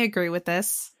yeah, I agree with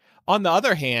this. On the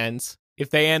other hand, if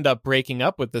they end up breaking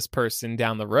up with this person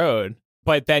down the road,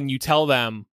 but then you tell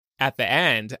them at the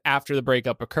end, after the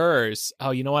breakup occurs,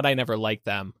 oh, you know what? I never liked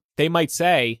them. They might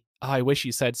say, oh, I wish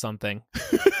you said something.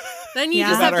 Then you Yeah.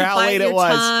 just No have matter to how bite late your it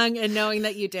was. tongue and knowing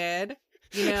that you did,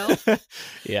 you know?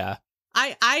 Yeah.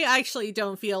 I actually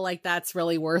don't feel like that's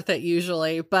really worth it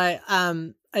usually, but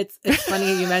it's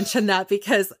funny you mentioned that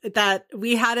because that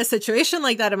we had a situation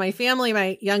like that in my family.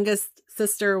 My youngest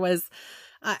sister was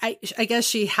I guess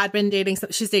she had been dating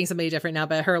she's dating somebody different now,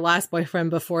 but her last boyfriend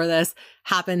before this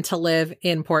happened to live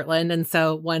in Portland, and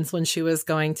so once when she was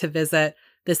going to visit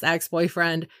this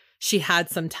ex-boyfriend, she had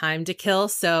some time to kill,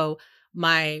 so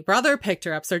my brother picked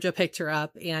her up, Sergio picked her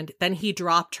up, and then he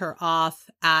dropped her off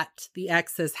at the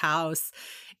ex's house.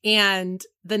 And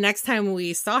the next time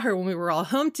we saw her when we were all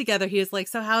home together, he was like,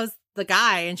 so how's the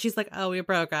guy? And she's like, oh, we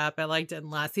broke up. It didn't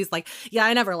last. He's like, yeah,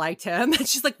 I never liked him. And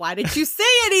she's like, why didn't you say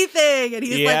anything? And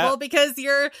he's like, well, because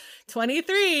you're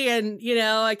 23 and,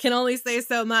 I can only say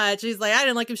so much. He's like, I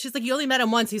didn't like him. She's like, you only met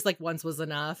him once. He's like, once was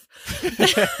enough.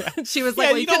 She was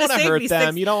like, well, you don't want to hurt them.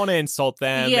 Six. You don't want to insult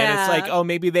them. Yeah. And it's like, oh,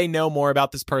 maybe they know more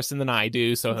about this person than I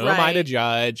do. So who am I to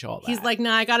judge? All that. He's like,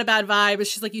 nah, I got a bad vibe. And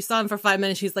she's like, you saw him for 5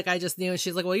 minutes. She's like, I just knew. And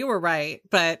she's like, well, you were right,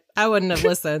 but I wouldn't have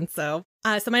listened. So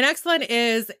my next one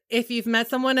is if you've met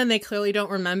someone and they clearly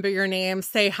don't remember your name,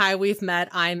 say, hi, we've met,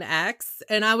 I'm X.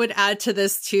 And I would add to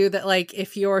this too, that like,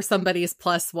 if you're somebody's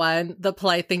plus one, the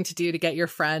polite thing to do to get your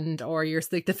friend or your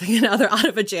significant other out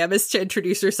of a jam is to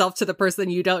introduce yourself to the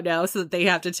person you don't know so that they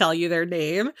have to tell you their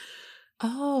name.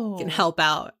 Oh. You can help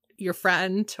out your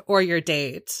friend or your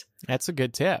date. That's a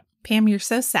good tip. Pam, you're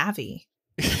so savvy.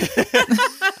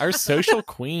 Our social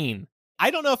queen. I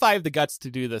don't know if I have the guts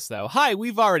to do this, though. Hi,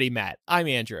 we've already met. I'm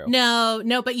Andrew. No,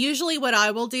 but usually what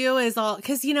I will do is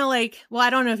because, I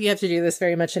don't know if you have to do this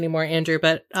very much anymore, Andrew,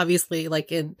 but obviously,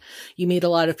 you meet a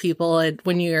lot of people and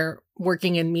when you're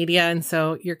working in media, and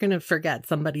so you're going to forget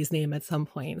somebody's name at some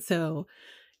point. So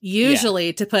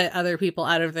usually to put other people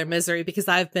out of their misery, because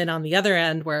I've been on the other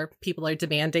end where people are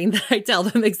demanding that I tell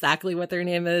them exactly what their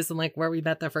name is and where we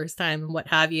met the first time and what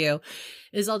have you,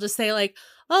 is I'll just say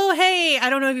oh, hey, I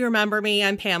don't know if you remember me.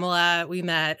 I'm Pamela. We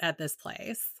met at this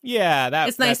place. Yeah,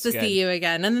 it's nice to see you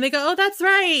again. And then they go, oh, that's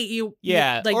right.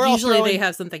 Or usually they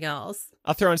have something else.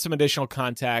 I'll throw in some additional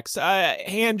context.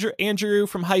 Andrew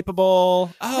from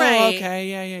Hypable. Oh, right.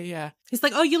 Okay. Yeah. He's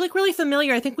like, oh, you look really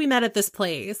familiar. I think we met at this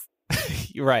place.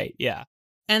 You're right. Yeah.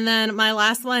 And then my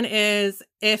last one is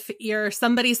if you're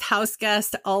somebody's house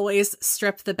guest, always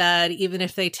strip the bed, even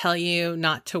if they tell you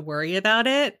not to worry about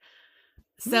it.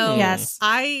 So yes,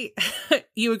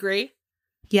 you agree?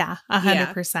 Yeah,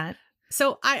 100%.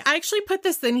 So I actually put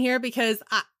this in here because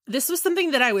this was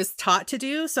something that I was taught to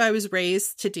do. So I was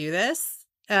raised to do this.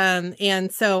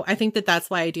 And so I think that's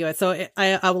why I do it. So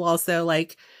I will also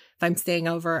if I'm staying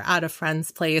over at a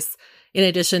friend's place, in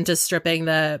addition to stripping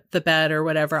the bed or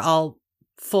whatever, I'll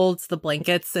fold the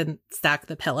blankets and stack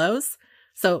the pillows.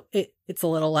 So it's a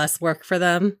little less work for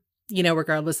them,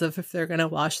 regardless of if they're going to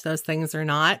wash those things or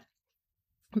not.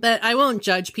 But I won't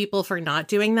judge people for not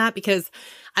doing that because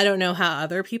I don't know how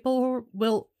other people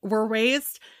were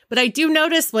raised. But I do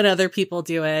notice when other people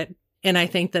do it, and I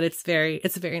think that it's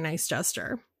a very nice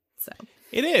gesture. So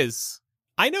it is.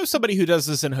 I know somebody who does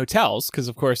this in hotels because,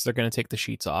 of course, they're going to take the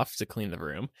sheets off to clean the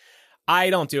room. I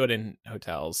don't do it in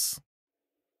hotels.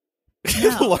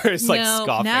 No. Laura's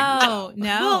scoffing. No.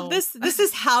 Well, this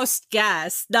is house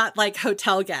guests, not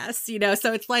hotel guests,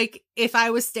 So it's if I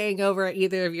was staying over at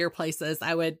either of your places,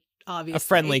 I would obviously. A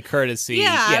friendly courtesy.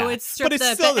 Yeah, I would strip but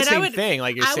it's still the same thing.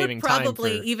 You're saving time. I would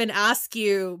probably even ask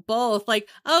you both,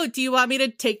 oh, do you want me to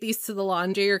take these to the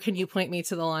laundry or can you point me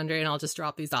to the laundry and I'll just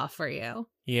drop these off for you?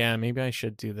 Yeah, maybe I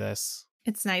should do this.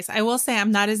 It's nice. I will say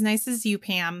I'm not as nice as you,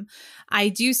 Pam. I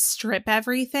do strip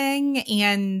everything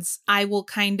and I will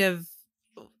kind of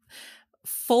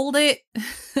fold it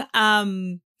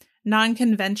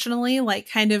non-conventionally,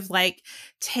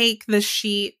 take the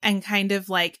sheet and kind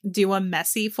of do a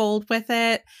messy fold with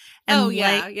it. And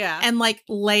and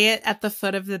lay it at the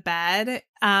foot of the bed.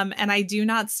 And I do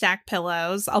not stack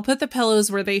pillows. I'll put the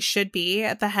pillows where they should be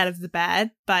at the head of the bed,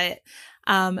 but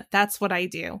that's what I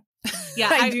do. Yeah,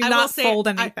 I do not fold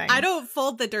anything. I don't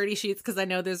fold the dirty sheets because I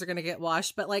know those are going to get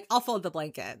washed, but I'll fold the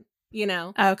blanket,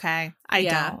 Okay, I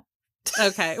don't.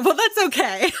 Okay. Well, that's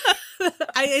okay.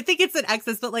 I think it's an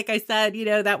excess, but like I said,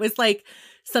 that was like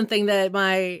something that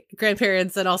my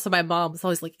grandparents and also my mom was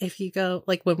always like, if you go,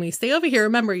 like when we stay over here,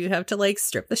 remember you have to like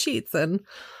strip the sheets and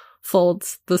fold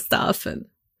the stuff. And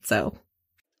so.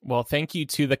 Well, thank you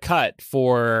to The Cut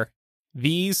for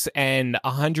these and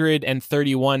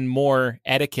 131 more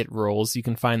etiquette rules. You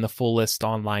can find the full list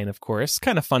online, of course.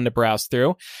 Kind of fun to browse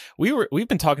through. We've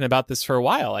been talking about this for a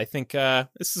while. I think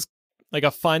this is like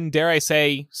a fun, dare I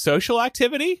say, social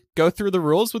activity. Go through the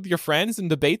rules with your friends and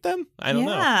debate them. I don't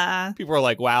know. People are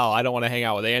like, wow, I don't want to hang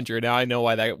out with Andrew. Now I know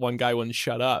why that one guy wouldn't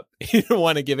shut up. He didn't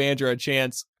want to give Andrew a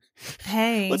chance.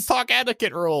 Hey. Let's talk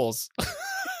etiquette rules.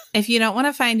 If you don't want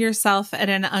to find yourself at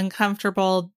an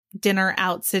uncomfortable dinner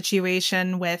out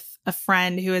situation with a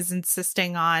friend who is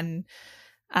insisting on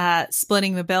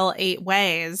splitting the bill 8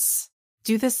 ways,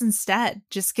 do this instead.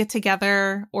 Just get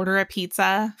together, order a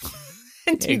pizza,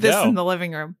 and do this in the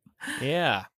living room.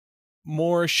 Yeah.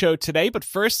 More show today, but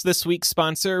first, this week's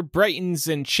sponsor brightens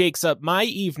and shakes up my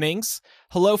evenings,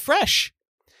 HelloFresh.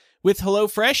 With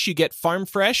HelloFresh, you get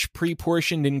farm-fresh,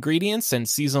 pre-portioned ingredients and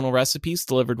seasonal recipes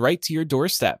delivered right to your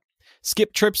doorstep.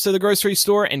 Skip trips to the grocery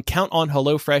store and count on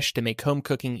HelloFresh to make home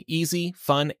cooking easy,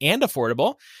 fun, and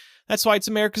affordable. That's why it's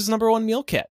America's #1 meal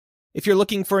kit. If you're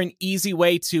looking for an easy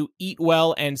way to eat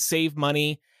well and save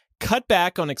money, cut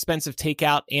back on expensive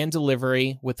takeout and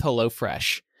delivery with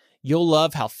HelloFresh. You'll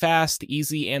love how fast,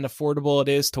 easy, and affordable it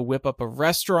is to whip up a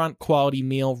restaurant-quality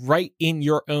meal right in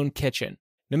your own kitchen.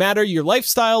 No matter your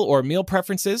lifestyle or meal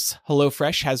preferences,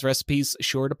 HelloFresh has recipes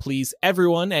sure to please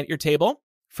everyone at your table.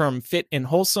 From fit and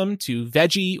wholesome to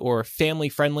veggie or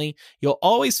family-friendly, you'll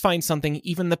always find something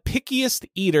even the pickiest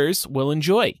eaters will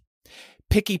enjoy.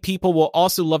 Picky people will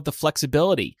also love the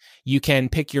flexibility. You can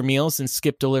pick your meals and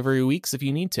skip delivery weeks if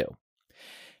you need to.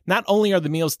 Not only are the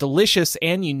meals delicious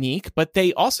and unique, but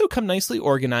they also come nicely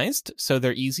organized, so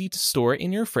they're easy to store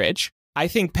in your fridge. I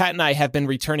think Pat and I have been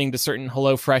returning to certain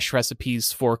HelloFresh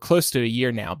recipes for close to a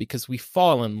year now because we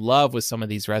fall in love with some of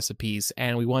these recipes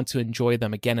and we want to enjoy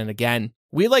them again and again.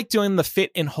 We like doing the fit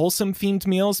and wholesome themed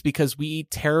meals because we eat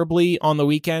terribly on the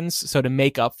weekends, so to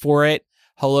make up for it,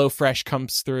 HelloFresh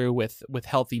comes through with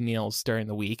healthy meals during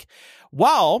the week,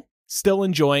 while still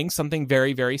enjoying something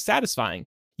very, very satisfying.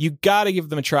 You gotta give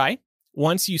them a try.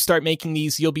 Once you start making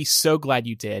these, you'll be so glad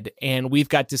you did. And we've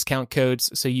got discount codes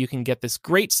so you can get this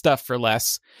great stuff for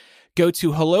less. Go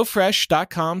to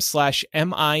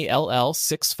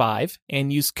HelloFresh.com/MILL65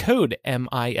 and use code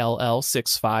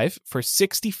MILL65 for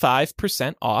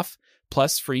 65% off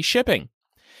plus free shipping.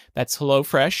 That's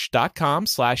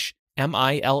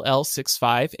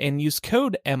HelloFresh.com/MILL65 and use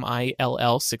code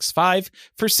MILL65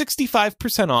 for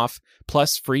 65% off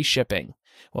plus free shipping.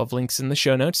 We'll have links in the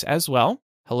show notes as well.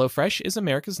 HelloFresh is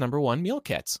America's #1 meal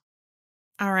kit.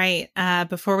 All right.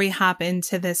 Before we hop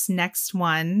into this next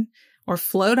one, or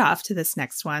float off to this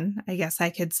next one, I guess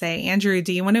I could say, Andrew,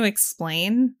 do you want to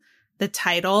explain the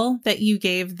title that you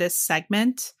gave this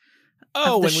segment?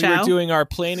 When we were doing our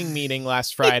planning meeting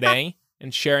last Friday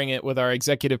and sharing it with our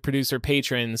executive producer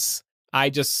patrons, I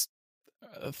just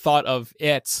thought of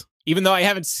it. Even though I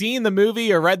haven't seen the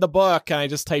movie or read the book, I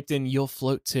just typed in "You'll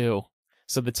Float Too."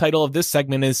 So the title of this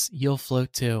segment is "You'll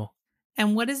Float Too."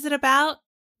 And what is it about?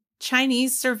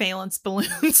 Chinese surveillance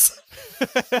balloons.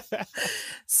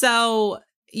 So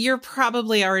you're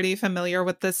probably already familiar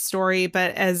with this story,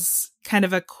 but as kind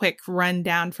of a quick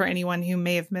rundown for anyone who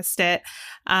may have missed it,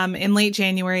 in late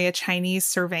January, a Chinese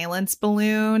surveillance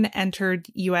balloon entered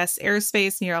U.S.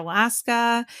 airspace near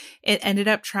Alaska. It ended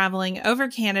up traveling over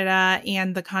Canada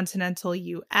and the continental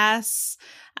U.S.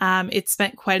 It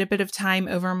spent quite a bit of time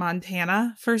over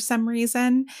Montana for some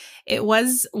reason. It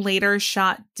was later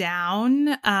shot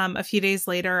down a few days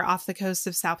later off the coast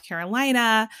of South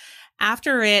Carolina.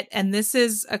 After it, and this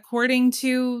is according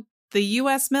to the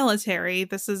U.S. military,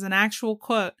 this is an actual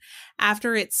quote,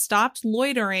 after it stopped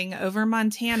loitering over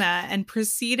Montana and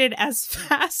proceeded as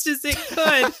fast as it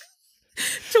could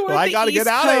toward I the gotta East get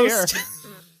out Coast. of here.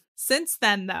 Since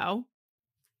then, though,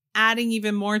 adding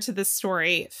even more to the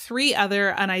story, 3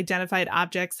 other unidentified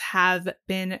objects have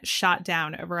been shot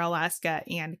down over Alaska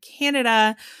and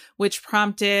Canada, which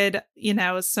prompted,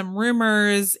 some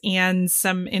rumors and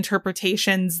some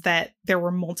interpretations that there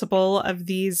were multiple of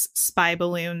these spy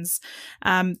balloons.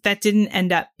 That didn't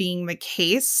end up being the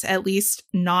case, at least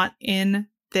not in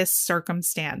this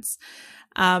circumstance.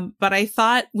 But I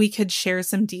thought we could share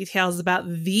some details about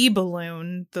the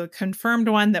balloon, the confirmed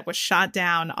one that was shot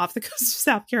down off the coast of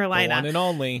South Carolina. The one and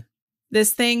only.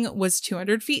 This thing was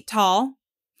 200 feet tall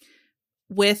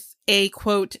with a,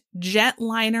 quote,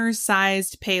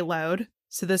 jetliner-sized payload.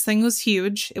 So this thing was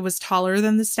huge. It was taller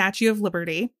than the Statue of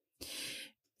Liberty.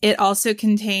 It also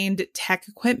contained tech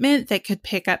equipment that could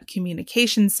pick up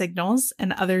communication signals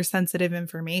and other sensitive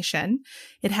information.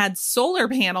 It had solar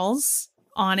panels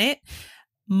on it,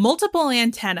 multiple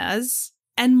antennas,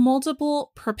 and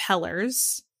multiple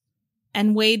propellers,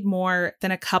 and weighed more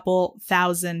than a couple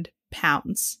 1,000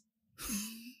 pounds.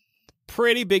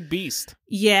 Pretty big beast.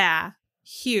 Yeah,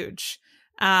 huge.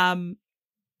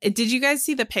 Did you guys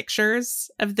see the pictures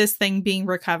of this thing being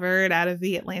recovered out of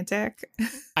the Atlantic?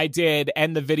 I did,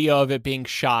 and the video of it being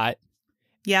shot.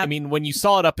 Yeah. I mean, when you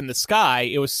saw it up in the sky,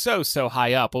 it was so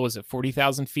high up. What was it,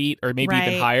 40,000 feet? Or maybe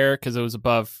even higher, because it was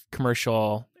above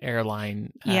commercial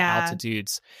airline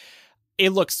altitudes. It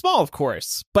looked small, of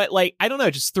course, but like, I don't know,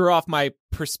 just threw off my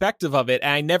perspective of it.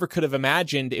 And I never could have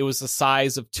imagined it was the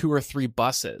size of 2 or 3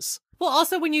 buses. Well,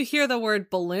 also when you hear the word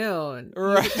balloon,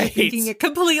 right, you're thinking a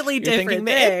completely different thinking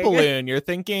thing. The It balloon. You're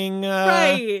thinking,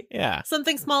 right? Yeah,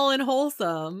 something small and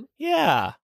wholesome.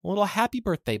 Yeah, a little happy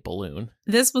birthday balloon.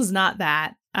 This was not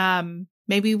that.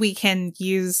 Maybe we can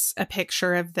use a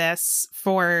picture of this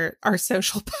for our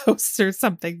social posts or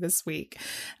something this week.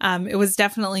 It was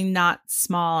definitely not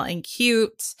small and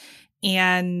cute.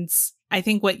 And I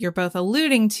think what you're both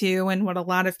alluding to, and what a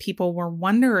lot of people were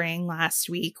wondering last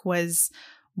week, was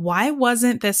why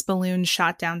wasn't this balloon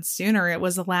shot down sooner? It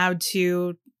was allowed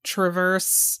to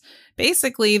traverse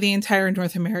basically the entire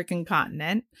North American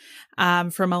continent,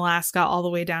 from Alaska all the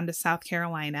way down to South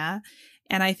Carolina.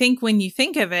 And I think when you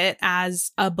think of it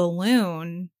as a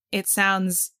balloon, it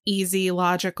sounds easy,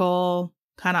 logical,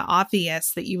 kind of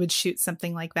obvious that you would shoot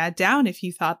something like that down if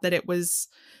you thought that it was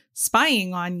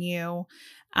spying on you.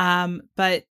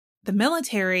 But the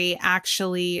military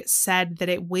actually said that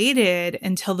it waited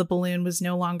until the balloon was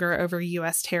no longer over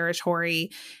U.S. territory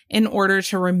in order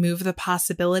to remove the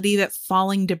possibility that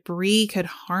falling debris could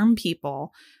harm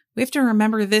people. We have to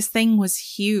remember this thing was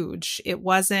huge. It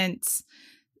wasn't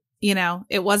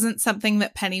something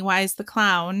that Pennywise the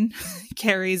clown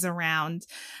carries around.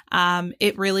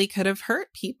 It really could have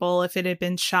hurt people if it had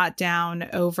been shot down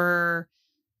over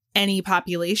any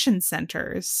population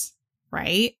centers,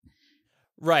 right?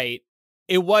 Right.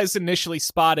 It was initially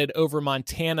spotted over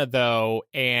Montana, though,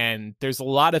 and there's a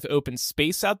lot of open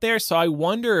space out there. So I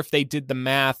wonder if they did the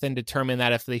math and determined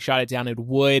that if they shot it down, it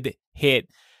would hit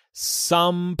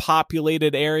some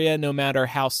populated area, no matter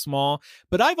how small.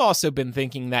 But I've also been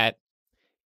thinking that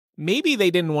maybe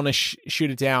they didn't want to shoot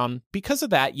it down because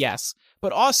of that, yes.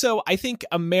 But also, I think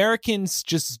Americans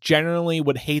just generally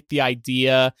would hate the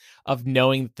idea of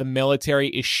knowing that the military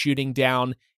is shooting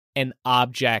down an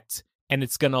object and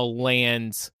it's going to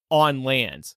land on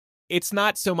land. It's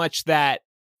not so much that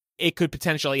it could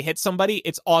potentially hit somebody.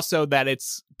 It's also that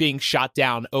it's being shot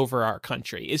down over our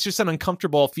country. It's just an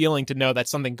uncomfortable feeling to know that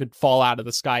something could fall out of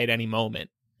the sky at any moment.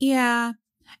 Yeah.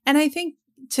 And I think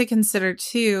to consider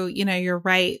too, you're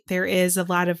right. There is a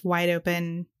lot of wide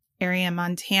open area in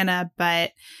Montana,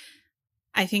 but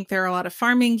I think there are a lot of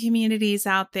farming communities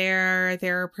out there.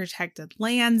 There are protected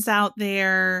lands out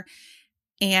there.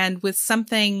 And with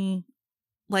something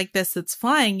like this that's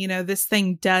flying, this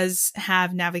thing does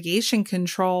have navigation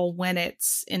control when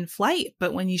it's in flight,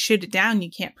 but when you shoot it down,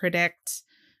 you can't predict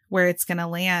where it's going to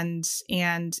land.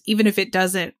 And even if it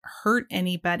doesn't hurt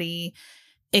anybody,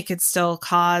 it could still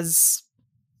cause,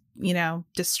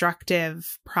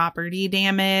 destructive property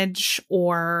damage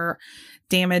or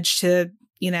damage to,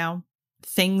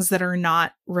 things that are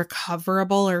not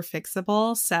recoverable or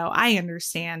fixable. So I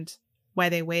understand why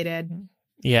they waited.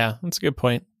 Yeah, that's a good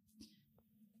point.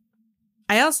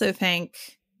 I also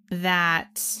think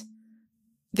that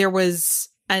there was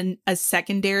a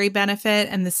secondary benefit,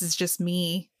 and this is just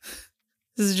me.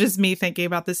 This is just me thinking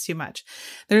about this too much.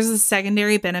 There's a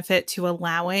secondary benefit to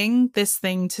allowing this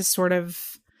thing to sort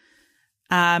of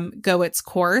go its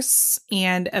course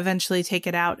and eventually take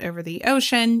it out over the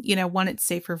ocean. One, it's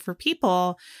safer for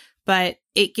people, but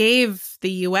it gave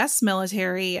the U.S.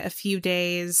 military a few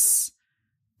days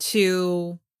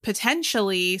to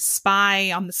potentially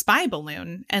spy on the spy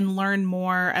balloon and learn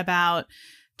more about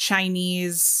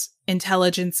Chinese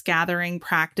intelligence gathering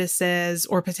practices,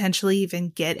 or potentially even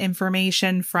get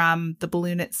information from the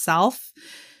balloon itself.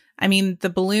 I mean, the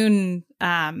balloon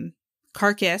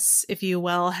carcass, if you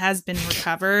will, has been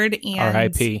recovered, and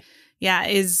R.I.P. Yeah,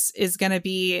 is going to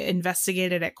be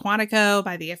investigated at Quantico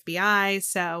by the FBI.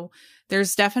 So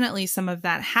there's definitely some of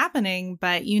that happening,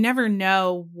 but you never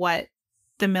know what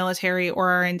the military or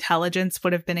our intelligence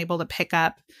would have been able to pick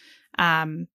up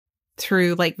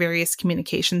through like various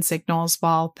communication signals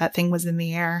while that thing was in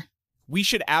the air. We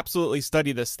should absolutely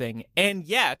study this thing. And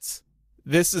yet,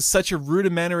 This is such a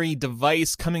rudimentary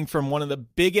device coming from one of the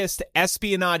biggest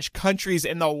espionage countries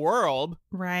in the world.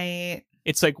 Right.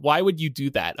 It's like, why would you do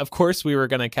that? Of course we were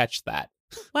going to catch that.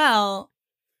 Well,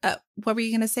 what were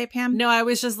you going to say, Pam? No, I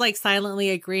was just like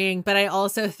silently agreeing. But I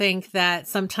also think that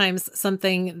sometimes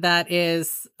something that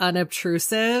is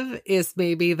unobtrusive is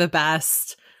maybe the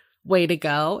best way to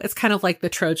go. It's kind of like the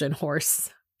Trojan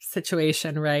horse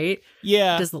situation, right?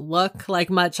 Yeah. It doesn't look like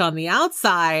much on the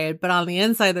outside, but on the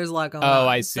inside, there's a lot going on. Oh,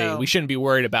 I see. So we shouldn't be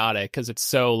worried about it because it's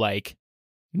so like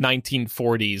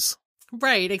 1940s.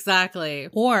 Right, exactly.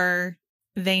 Or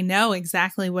they know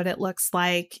exactly what it looks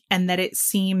like and that it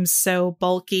seems so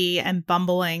bulky and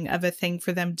bumbling of a thing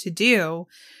for them to do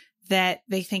that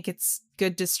they think it's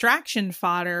good distraction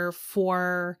fodder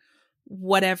for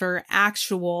whatever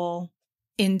actual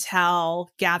intel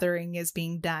gathering is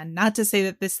being done. Not to say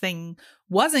that this thing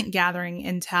wasn't gathering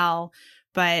intel,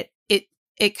 but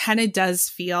it kind of does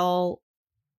feel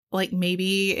like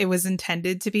maybe it was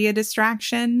intended to be a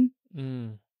distraction.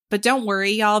 But don't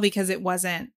worry, y'all, because it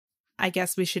wasn't. I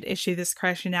guess we should issue this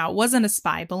correction now. It wasn't a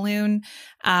spy balloon.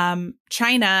 China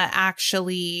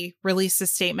actually released a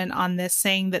statement on this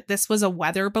saying that this was a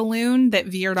weather balloon that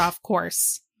veered off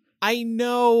course. I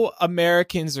know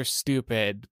Americans are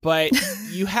stupid, but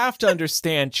you have to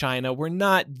understand, China, we're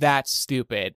not that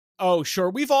stupid. Oh,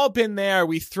 sure, we've all been there.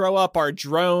 We throw up our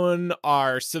drone,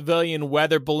 our civilian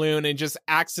weather balloon, and just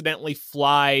accidentally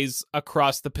flies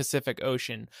across the Pacific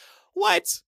Ocean.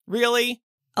 What? Really?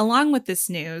 Along with this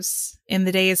news, in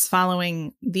the days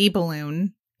following the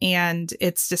balloon and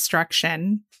its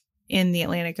destruction in the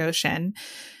Atlantic Ocean,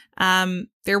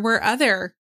 there were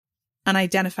other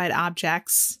unidentified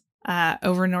objects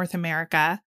over North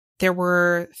America. There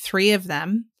were 3 of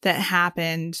them that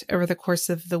happened over the course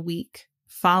of the week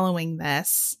following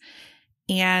this.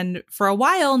 And for a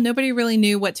while, nobody really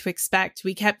knew what to expect.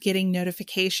 We kept getting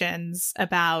notifications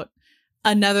about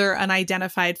another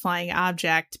unidentified flying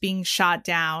object being shot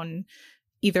down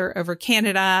either over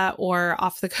Canada or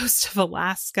off the coast of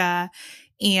Alaska.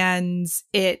 And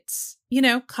it,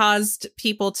 caused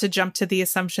people to jump to the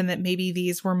assumption that maybe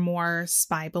these were more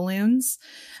spy balloons.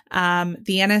 The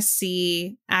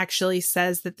NSC actually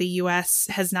says that the U.S.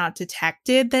 has not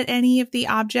detected that any of the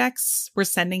objects were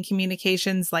sending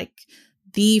communications like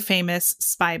the famous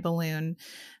spy balloon,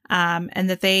 and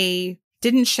that they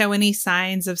didn't show any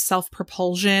signs of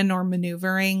self-propulsion or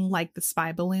maneuvering like the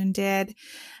spy balloon did.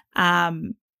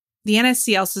 The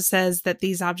NSC also says that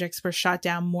these objects were shot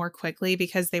down more quickly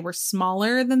because they were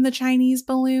smaller than the Chinese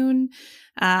balloon.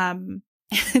 And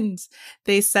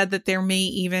they said that there may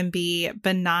even be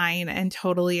benign and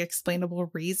totally explainable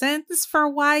reasons for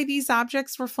why these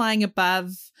objects were flying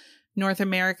above North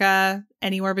America,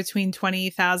 anywhere between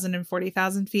 20,000 and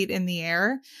 40,000 feet in the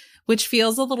air, which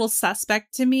feels a little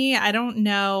suspect to me. I don't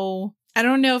know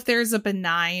if there's a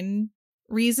benign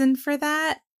reason for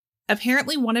that.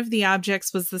 Apparently, one of the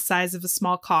objects was the size of a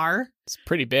small car. It's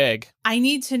pretty big. I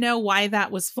need to know why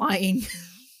that was flying.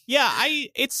 Yeah,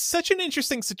 it's such an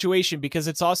interesting situation because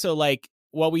it's also like,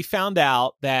 well, we found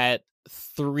out that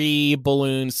 3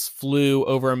 balloons flew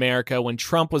over America when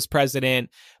Trump was president,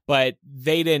 but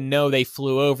they didn't know they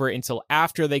flew over until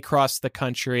after they crossed the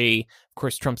country. Of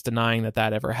course, Trump's denying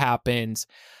that ever happened.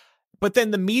 But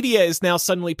then the media is now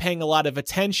suddenly paying a lot of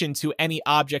attention to any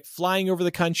object flying over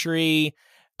the country.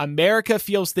 America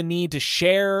feels the need to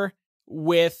share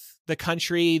with the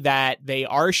country that they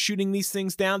are shooting these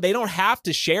things down. They don't have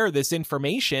to share this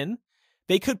information.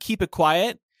 They could keep it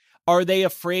quiet. Are they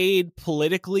afraid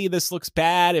politically this looks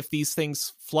bad if these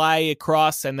things fly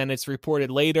across and then it's reported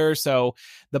later? So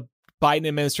the Biden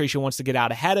administration wants to get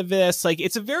out ahead of this. Like,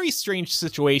 it's a very strange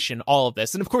situation, all of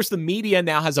this. And of course, the media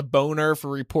now has a boner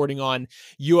for reporting on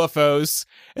UFOs,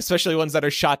 especially ones that are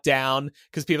shot down,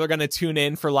 because people are going to tune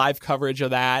in for live coverage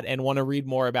of that and want to read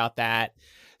more about that.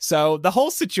 So the whole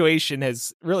situation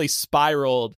has really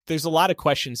spiraled. There's a lot of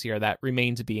questions here that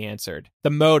remain to be answered.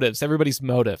 The motives, everybody's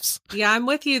motives. Yeah, I'm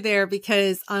with you there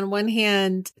because on one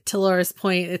hand, to Laura's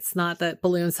point, it's not that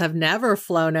balloons have never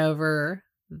flown over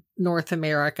North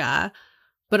America.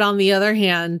 But on the other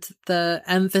hand, the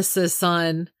emphasis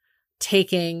on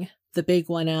taking the big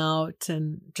one out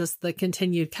and just the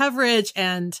continued coverage.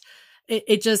 And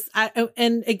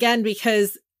and again,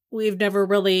 because we've never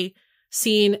really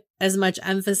seen as much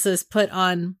emphasis put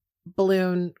on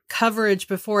balloon coverage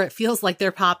before, it feels like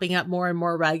they're popping up more and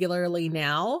more regularly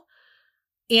now.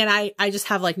 And I just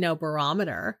have like no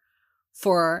barometer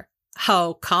for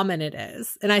how common it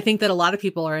is. And I think that a lot of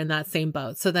people are in that same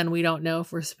boat. So then we don't know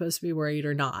if we're supposed to be worried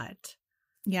or not.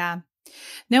 Yeah.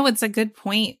 No, it's a good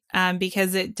point,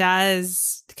 because it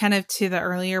does, kind of to the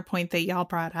earlier point that y'all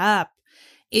brought up,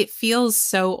 it feels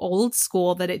so old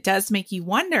school that it does make you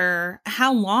wonder,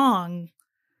 how long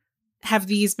have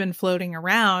these been floating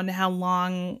around? How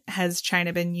long has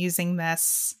China been using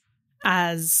this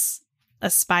as a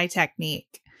spy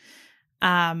technique?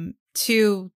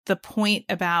 To the point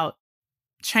about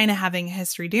China having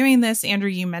history doing this, Andrew,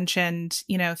 you mentioned,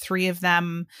 3 of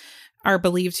them are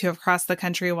believed to have crossed the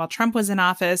country while Trump was in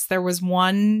office. There was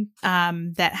one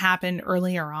that happened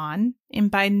earlier on in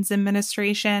Biden's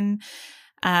administration.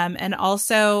 And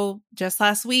also just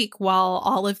last week, while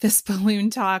all of this balloon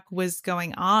talk was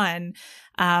going on,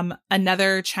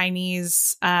 another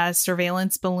Chinese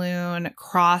surveillance balloon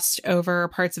crossed over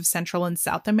parts of Central and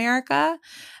South America.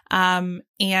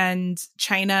 And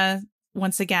China,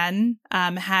 once again,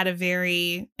 had a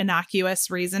very innocuous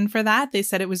reason for that. They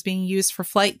said it was being used for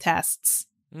flight tests.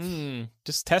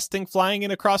 Just testing flying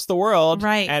in across the world.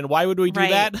 Right. And why would we do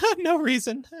that? No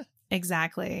reason.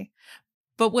 Exactly.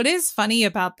 But what is funny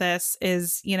about this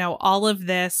is, all of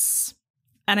this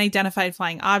unidentified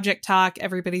flying object talk,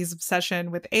 everybody's obsession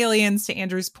with aliens, to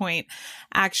Andrew's point,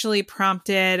 actually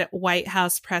prompted White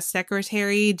House Press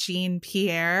Secretary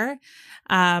Jean-Pierre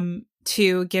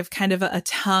to give kind of a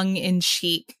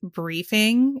tongue-in-cheek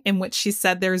briefing in which she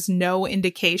said there's no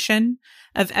indication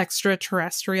of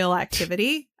extraterrestrial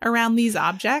activity around these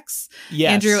objects.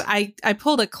 Yes. Andrew, I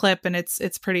pulled a clip and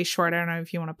it's pretty short. I don't know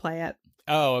if you want to play it.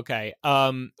 Oh, okay.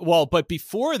 Well, but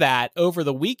before that, over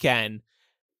the weekend,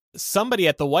 somebody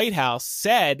at the White House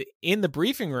said in the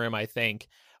briefing room, I think,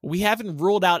 we haven't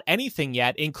ruled out anything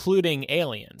yet, including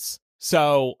aliens.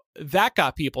 So that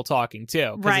got people talking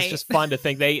too. Because it's just fun to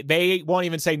think they won't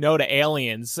even say no to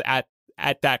aliens at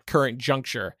that current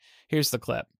juncture. Here's the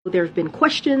clip. There have been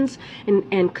questions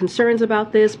and concerns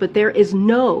about this, but there is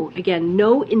no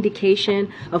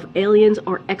indication of aliens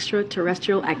or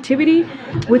extraterrestrial activity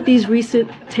with these recent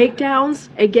takedowns.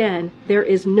 Again, there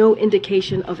is no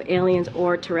indication of aliens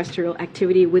or terrestrial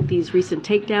activity with these recent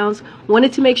takedowns.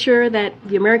 Wanted to make sure that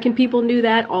the American people knew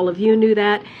that, all of you knew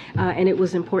that, and it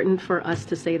was important for us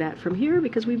to say that from here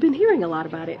because we've been hearing a lot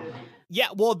about it. Yeah,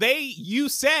 well, you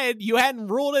said you hadn't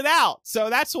ruled it out, so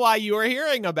that's why you were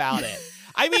hearing about it.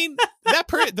 I mean,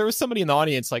 there was somebody in the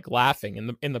audience like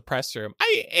laughing in the press room.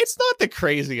 It's not the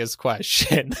craziest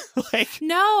question.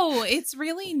 No, it's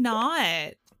really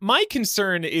not. My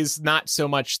concern is not so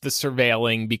much the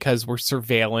surveilling, because we're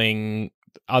surveilling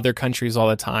other countries all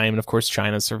the time, and of course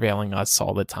China's surveilling us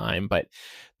all the time. But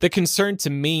the concern to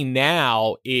me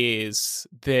now is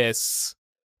this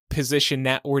position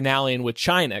that we're now in with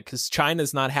China, because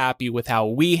China's not happy with how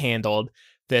we handled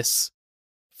this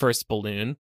first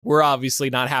balloon. We're obviously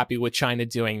not happy with China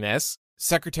doing this.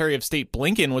 Secretary of State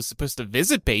Blinken was supposed to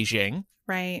visit Beijing.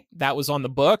 Right. That was on the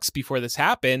books before this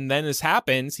happened. Then this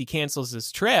happens. He cancels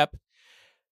his trip.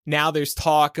 Now there's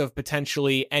talk of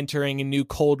potentially entering a new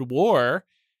Cold War.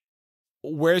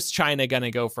 Where's China going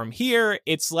to go from here?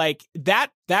 It's like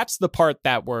that's the part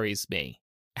that worries me.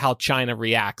 How China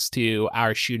reacts to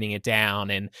our shooting it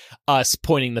down and us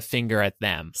pointing the finger at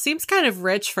them. Seems kind of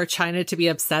rich for China to be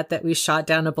upset that we shot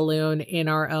down a balloon in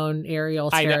our own aerial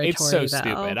territory. I know, it's so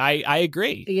stupid. I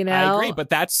agree. I agree, but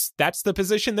that's the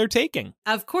position they're taking.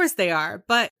 Of course they are,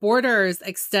 but borders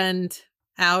extend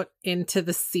out into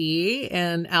the sea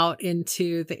and out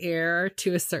into the air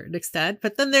to a certain extent.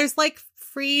 But then there's like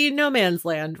free no man's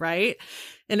land, right?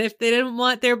 And if they didn't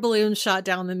want their balloon shot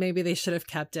down, then maybe they should have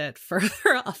kept it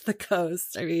further off the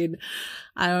coast. I mean,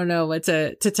 I don't know what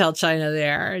to tell China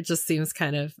there. It just seems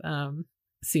kind of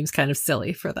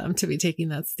silly for them to be taking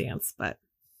that stance, but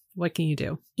what can you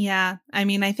do? Yeah. I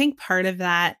mean, I think part of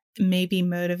that may be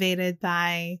motivated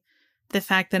by the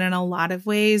fact that in a lot of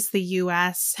ways, the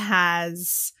US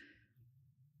has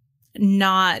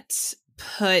not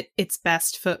put its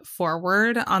best foot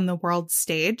forward on the world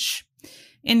stage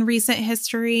in recent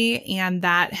history, and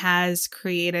that has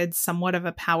created somewhat of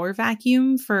a power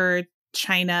vacuum for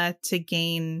China to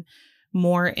gain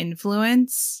more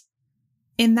influence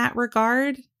in that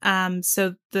regard.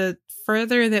 So the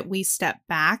further that we step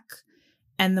back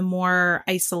and the more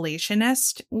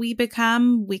isolationist we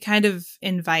become, we kind of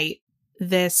invite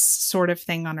this sort of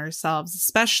thing on ourselves,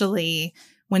 especially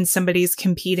when somebody's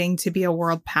competing to be a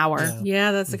world power.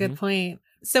 Yeah, that's a good point.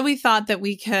 So we thought that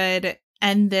we could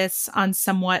end this on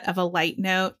somewhat of a light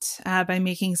note by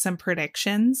making some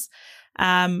predictions.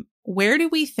 Where do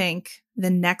we think the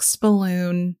next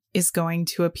balloon is going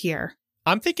to appear?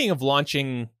 I'm thinking of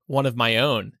launching one of my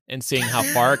own and seeing how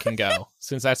far it can go,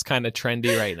 since that's kind of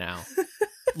trendy right now.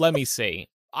 Let me see.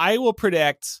 I will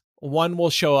predict one will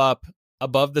show up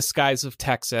above the skies of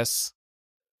Texas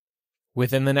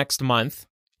within the next month.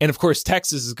 And of course,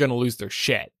 Texas is going to lose their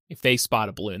shit if they spot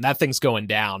a balloon. That thing's going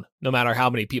down. No matter how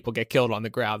many people get killed on the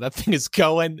ground, that thing is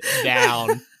going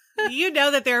down. You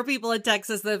know that there are people in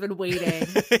Texas that have been waiting.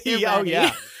 Oh,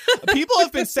 yeah. People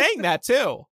have been saying that,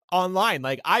 too, online.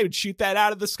 Like, I would shoot that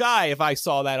out of the sky if I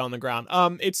saw that on the ground.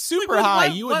 It's super high.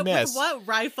 You would miss. What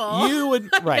rifle? You would,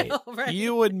 right. know, right.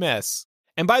 You would miss.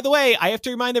 And by the way, I have to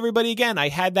remind everybody again, I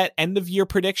had that end of year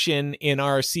prediction in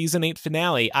our season 8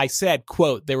 finale. I said,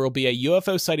 quote, there will be a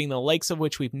UFO sighting the likes of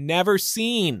which we've never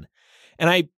seen. And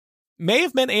I may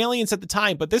have meant aliens at the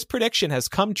time, but this prediction has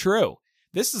come true.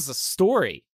 This is a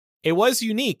story. It was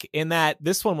unique in that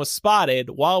this one was spotted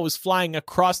while it was flying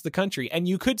across the country, and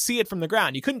you could see it from the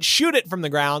ground. You couldn't shoot it from the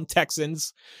ground,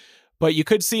 Texans, but you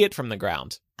could see it from the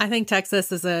ground. I think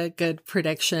Texas is a good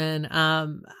prediction.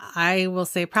 I will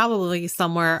say probably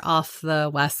somewhere off the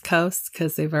West Coast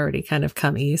because they've already kind of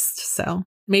come east. So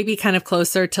maybe kind of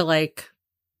closer to like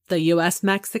the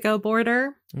U.S.-Mexico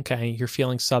border. Okay, you're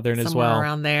feeling southern as Somewhere well.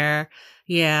 around there.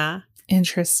 Yeah.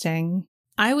 Interesting.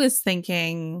 I was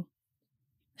thinking,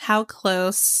 how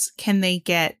close can they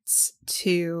get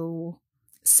to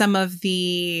some of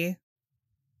the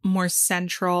more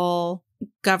central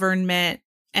government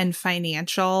and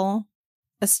financial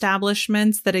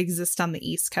establishments that exist on the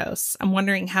East Coast? I'm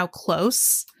wondering how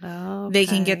close they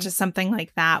can get to something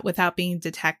like that without being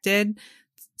detected.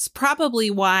 It's probably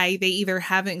why they either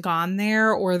haven't gone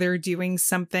there or they're doing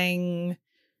something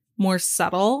more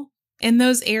subtle in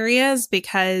those areas,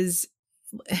 because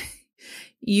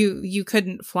you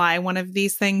couldn't fly one of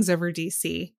these things over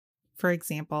DC, for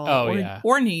example,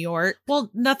 or New York. Well,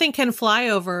 nothing can fly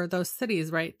over those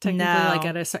cities, right?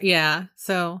 Technically,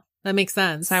 so that makes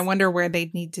sense. So I wonder where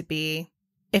they'd need to be.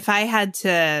 If I had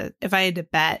to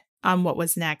bet on what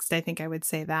was next, I think I would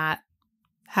say that.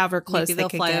 However close Maybe they they'll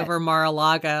could fly get. over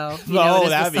Mar-a-Lago.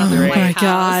 That'd be great. Oh my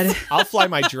God. I'll fly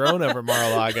my drone over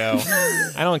Mar-a-Lago.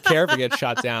 I don't care if it gets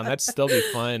shot down. That'd still be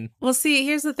fun. Well, see,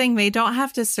 here's the thing. They don't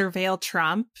have to surveil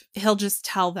Trump. He'll just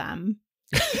tell them.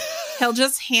 He'll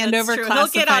just hand over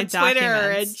classified He'll get on Twitter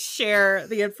documents and share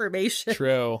the information.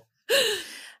 True.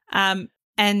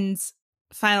 And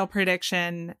final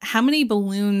prediction, how many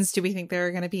balloons do we think there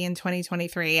are going to be in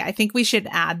 2023? I think we should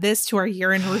add this to our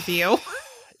year in review.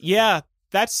 Yeah,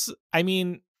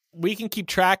 we can keep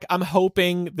track. I'm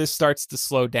hoping this starts to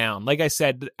slow down. Like I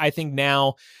said, I think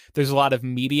now there's a lot of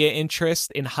media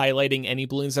interest in highlighting any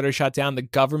balloons that are shot down. The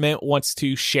government wants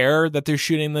to share that they're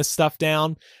shooting this stuff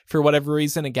down for whatever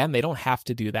reason. Again, they don't have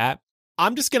to do that.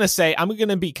 I'm just going to say, I'm going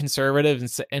to be conservative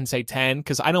and say 10,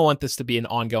 because I don't want this to be an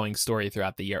ongoing story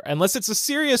throughout the year. Unless it's a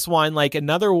serious one, like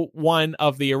another one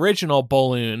of the original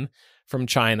balloon from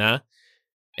China.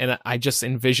 And I just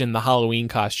envision the Halloween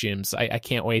costumes. I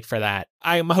can't wait for that.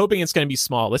 I'm hoping it's going to be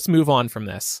small. Let's move on from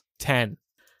this. 10.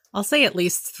 I'll say at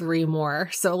least 3 more.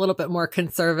 So a little bit more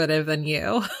conservative than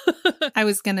you. I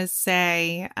was going to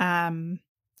say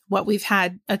we've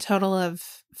had a total of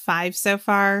 5 so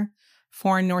far.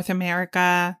 4 in North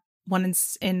America, 1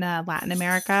 in Latin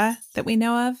America that we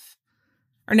know of.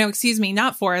 Or no, excuse me,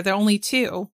 not 4. There are only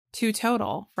 2. 2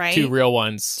 total, right? 2 real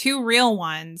ones. 2 real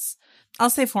ones. I'll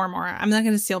say 4 more. I'm not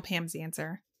going to steal Pam's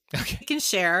answer. Okay. You can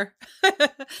share.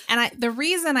 And the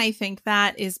reason I think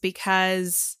that is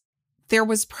because there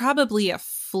was probably a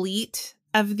fleet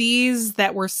of these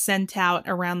that were sent out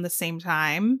around the same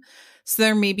time. So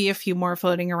there may be a few more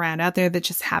floating around out there that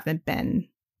just haven't been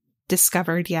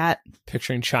discovered yet.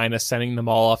 Picturing China sending them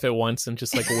all off at once and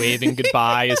just like waving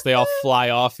goodbye as they all fly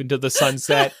off into the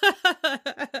sunset. All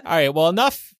right, well,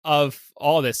 enough of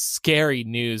all this scary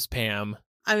news, Pam.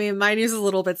 I mean, my news is a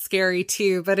little bit scary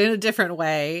too, but in a different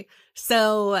way.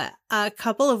 So a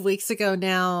couple of weeks ago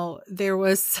now, there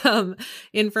was some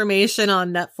information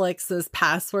on Netflix's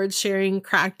password sharing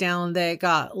crackdown that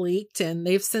got leaked, and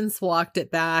they've since walked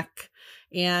it back.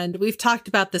 And we've talked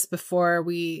about this before.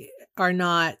 We are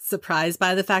not surprised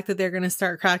by the fact that they're going to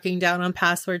start cracking down on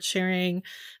password sharing.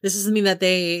 This is something that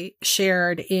they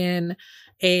shared in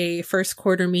a first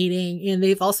quarter meeting, and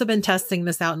they've also been testing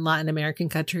this out in Latin American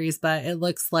countries, but it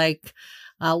looks like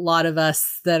a lot of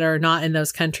us that are not in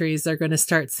those countries are going to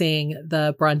start seeing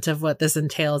the brunt of what this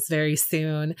entails very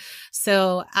soon.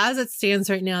 So as it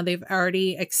stands right now, they've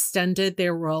already extended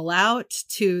their rollout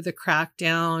to the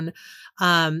crackdown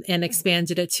and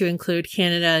expanded it to include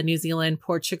Canada, New Zealand,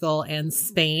 Portugal, and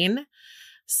Spain.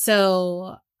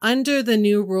 So under the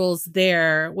new rules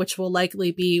there, which will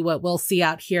likely be what we'll see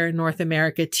out here in North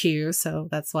America too, so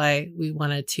that's why we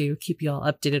wanted to keep you all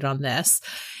updated on this,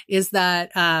 is that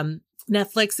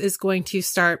Netflix is going to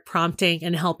start prompting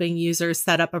and helping users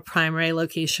set up a primary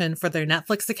location for their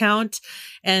Netflix account.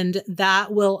 And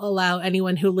that will allow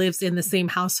anyone who lives in the same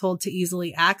household to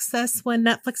easily access one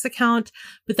Netflix account.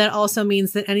 But that also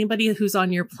means that anybody who's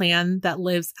on your plan that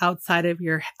lives outside of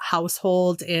your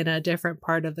household in a different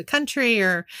part of the country,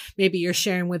 or maybe you're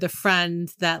sharing with a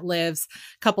friend that lives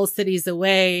a couple cities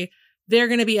away, they're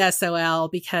going to be SOL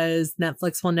because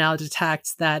Netflix will now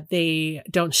detect that they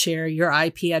don't share your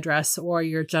IP address or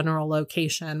your general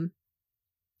location.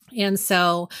 And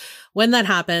so when that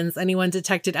happens, anyone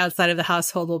detected outside of the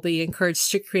household will be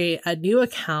encouraged to create a new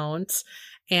account.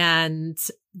 And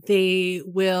they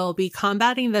will be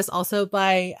combating this also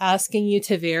by asking you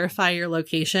to verify your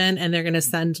location. And they're going to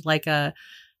send like a,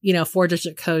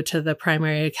 4-digit code to the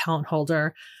primary account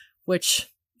holder, which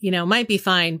might be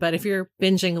fine, but if you're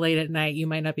binging late at night, you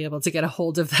might not be able to get a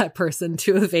hold of that person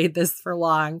to evade this for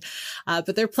long.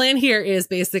 But their plan here is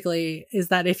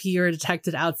that if you're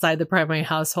detected outside the primary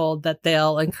household, that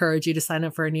they'll encourage you to sign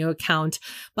up for a new account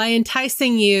by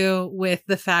enticing you with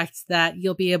the fact that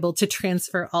you'll be able to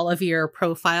transfer all of your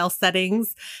profile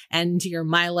settings and your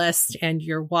My List and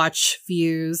your watch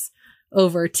views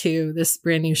over to this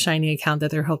brand new shiny account that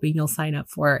they're hoping you'll sign up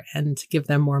for and give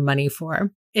them more money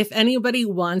for. If anybody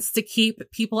wants to keep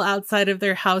people outside of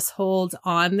their household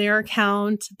on their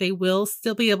account, they will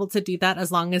still be able to do that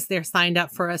as long as they're signed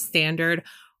up for a standard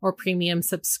or premium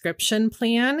subscription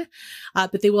plan.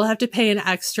 But they will have to pay an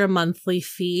extra monthly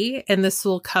fee, and this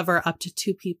will cover up to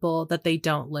 2 people that they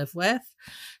don't live with.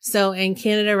 So in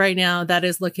Canada right now, that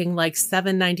is looking like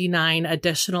 $7.99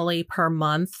 additionally per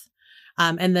month.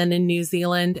 And then in New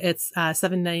Zealand, it's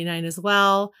 $7.99 as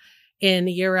well. In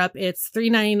Europe, it's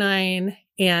 $3.99.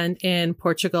 And in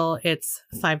Portugal, it's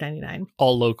 $5.99.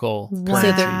 All local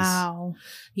currencies. Wow.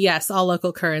 Yes, all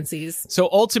local currencies. So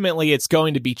ultimately, it's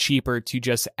going to be cheaper to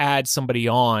just add somebody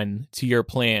on to your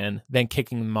plan than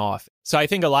kicking them off. So I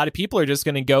think a lot of people are just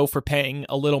going to go for paying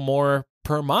a little more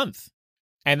per month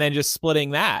and then just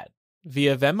splitting that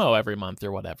via Venmo every month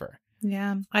or whatever.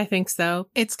 Yeah. I think so.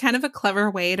 It's kind of a clever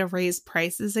way to raise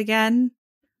prices again.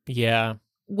 Yeah.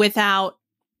 Without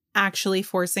actually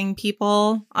forcing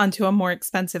people onto a more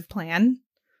expensive plan,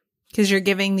 because you're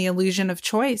giving the illusion of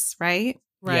choice, right?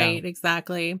 Right, Yeah.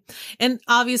 exactly. And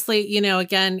obviously,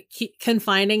 again,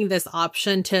 confining this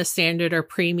option to standard or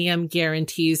premium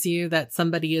guarantees you that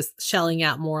somebody is shelling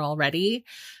out more already.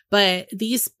 But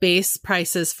these base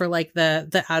prices for like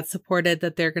the ad supported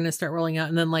that they're going to start rolling out,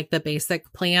 and then like the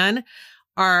basic plan,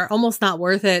 are almost not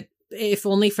worth it, if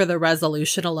only for the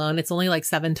resolution alone. It's only like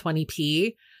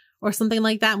 720p. Or something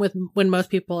like that, when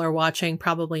most people are watching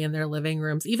probably in their living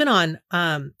rooms. Even on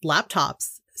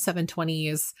laptops, 720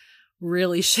 is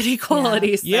really shitty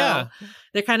quality. Yeah. So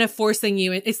they're kind of forcing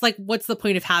you. It's like, what's the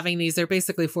point of having these? They're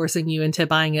basically forcing you into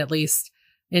buying at least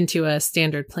into a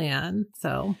standard plan.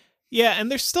 So Yeah,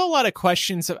 and there's still a lot of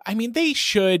questions. They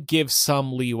should give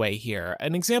some leeway here.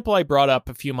 An example I brought up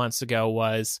a few months ago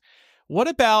was, what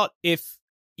about if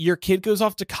your kid goes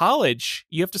off to college?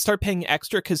 You have to start paying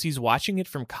extra because he's watching it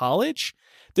from college.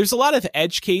 There's a lot of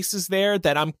edge cases there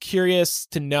that I'm curious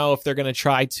to know if they're going to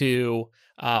try to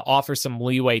offer some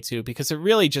leeway to, because it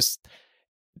really just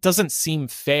doesn't seem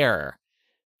fair.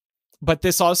 But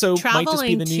this also might just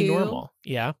be the new normal.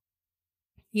 Yeah.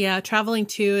 Yeah. Traveling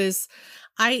too is,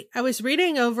 I was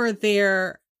reading over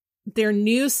their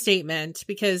new statement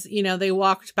because, they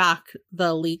walked back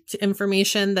the leaked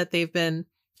information that they've been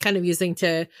kind of using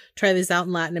to try this out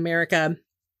in Latin America.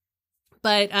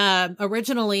 But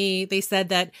originally they said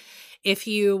that if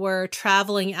you were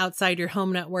traveling outside your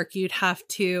home network, you'd have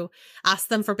to ask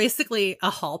them for basically a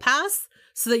hall pass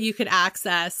so that you could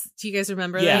access. Do you guys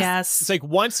remember this? Yes. It's like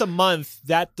once a month,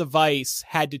 that device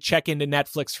had to check into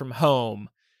Netflix from home.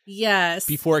 Yes.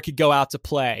 Before it could go out to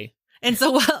play. And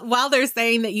so while they're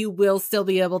saying that you will still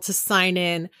be able to sign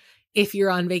in if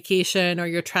you're on vacation or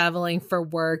you're traveling for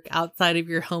work outside of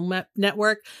your home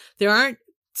network, there aren't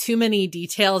too many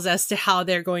details as to how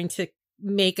they're going to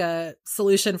make a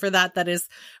solution for that is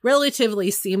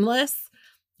relatively seamless,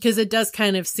 because it does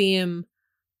kind of seem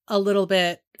a little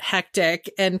bit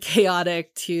hectic and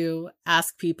chaotic to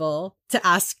ask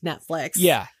Netflix.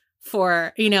 Yeah.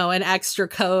 For, an extra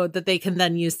code that they can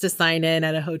then use to sign in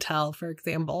at a hotel, for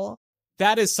example.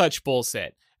 That is such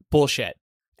bullshit.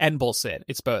 And bullshit.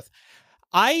 It's both.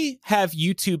 I have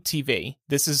YouTube TV.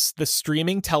 This is the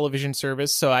streaming television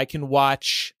service, so I can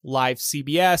watch live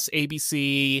CBS,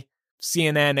 ABC,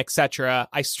 CNN, etc.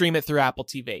 I stream it through Apple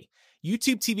TV.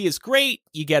 YouTube TV is great.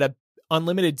 You get a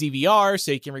unlimited DVR,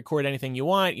 so you can record anything you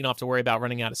want. You don't have to worry about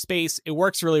running out of space. It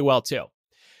works really well, too.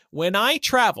 When I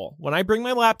travel, when I bring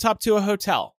my laptop to a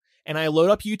hotel and I load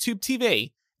up YouTube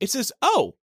TV, it says,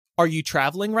 "Oh, are you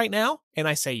traveling right now?" And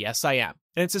I say, "Yes, I am."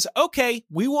 And it says, "Okay,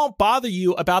 we won't bother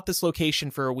you about this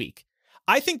location for a week."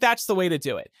 I think that's the way to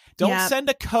do it. Don't send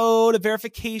a code, a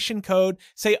verification code.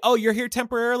 Say, "Oh, you're here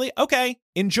temporarily? Okay,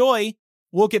 enjoy.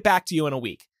 We'll get back to you in a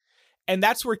week." And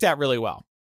that's worked out really well.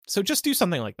 So just do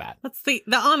something like that. That's the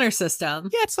honor system.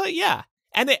 Yeah, it's like, yeah.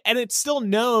 And it still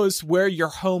knows where your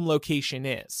home location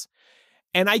is.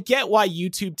 And I get why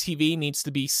YouTube TV needs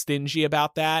to be stingy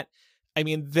about that. I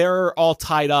mean, they're all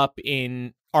tied up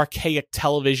in archaic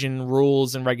television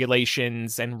rules and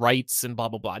regulations and rights and blah,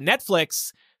 blah, blah.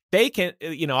 Netflix, they can,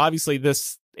 obviously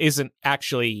this isn't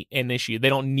actually an issue. They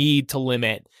don't need to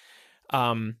limit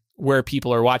where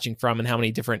people are watching from and how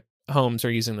many different homes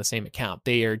are using the same account.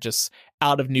 They are just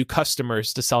out of new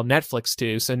customers to sell Netflix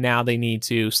to. So now they need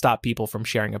to stop people from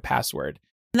sharing a password.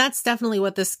 And that's definitely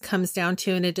what this comes down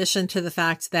to, in addition to the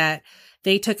fact that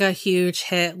they took a huge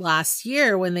hit last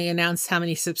year when they announced how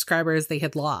many subscribers they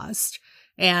had lost.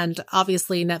 And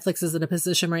obviously Netflix is in a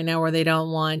position right now where they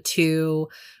don't want to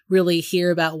really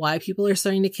hear about why people are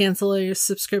starting to cancel their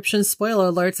subscription.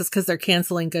 Spoiler alerts, it's because they're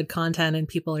canceling good content and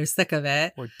people are sick of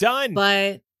it. We're done.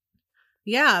 But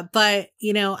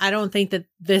I don't think that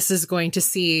this is going to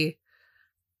see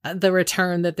the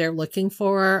return that they're looking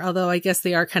for. Although I guess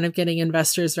they are kind of getting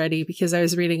investors ready, because I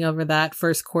was reading over that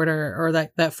first quarter or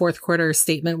that fourth quarter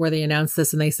statement where they announced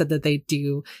this, and they said that they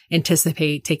do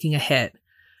anticipate taking a hit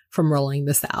from rolling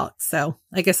this out. So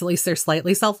I guess at least they're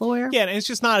slightly self-aware. Yeah, and it's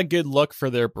just not a good look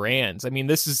for their brands. I mean,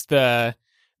 this is the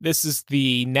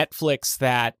Netflix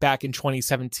that back in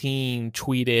 2017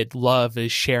 tweeted, "Love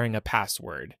is sharing a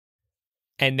password."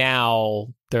 And now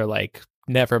they're like,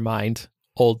 never mind,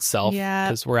 old self,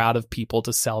 because we're out of people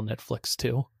to sell Netflix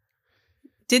to.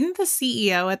 Didn't the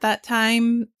CEO at that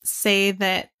time say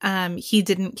that he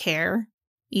didn't care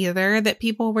either that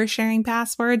people were sharing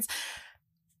passwords?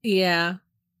 Yeah.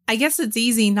 I guess it's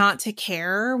easy not to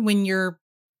care when your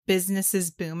business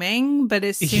is booming, but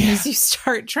as soon as you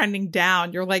start trending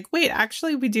down, you're like, wait,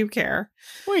 actually, we do care.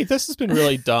 Wait, this has been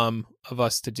really dumb of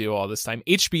us to do all this time.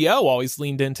 HBO always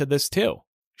leaned into this too.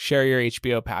 Share your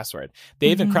HBO password. They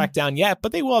haven't cracked down yet,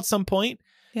 but they will at some point.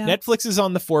 Yeah. Netflix is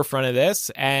on the forefront of this,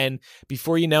 and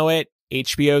before you know it,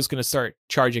 HBO is going to start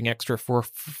charging extra for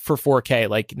 4K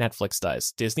like Netflix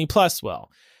does. Disney Plus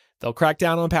will. They'll crack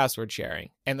down on password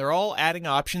sharing, and they're all adding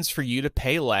options for you to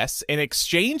pay less in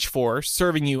exchange for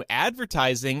serving you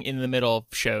advertising in the middle of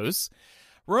shows.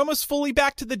 We're almost fully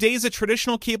back to the days of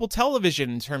traditional cable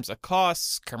television in terms of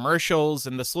costs, commercials,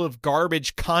 and the sort of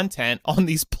garbage content on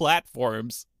these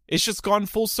platforms. It's just gone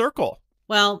full circle.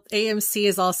 Well, AMC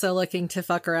is also looking to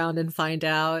fuck around and find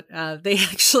out. They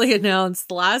actually announced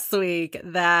last week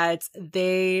that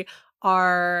they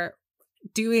are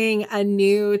doing a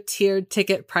new tiered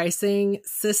ticket pricing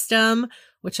system,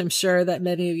 which I'm sure that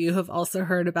many of you have also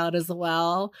heard about as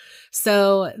well.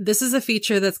 So this is a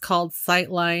feature that's called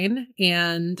Sightline,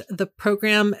 and the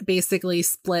program basically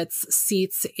splits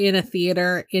seats in a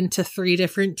theater into 3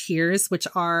 different tiers, which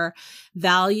are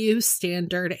value,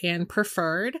 standard, and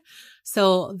preferred.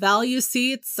 So value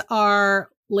seats are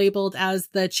labeled as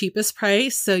the cheapest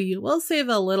price. So you will save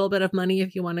a little bit of money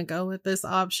if you want to go with this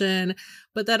option.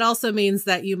 But that also means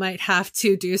that you might have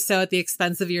to do so at the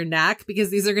expense of your neck, because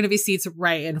these are going to be seats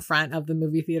right in front of the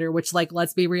movie theater, which, like,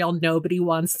 let's be real, nobody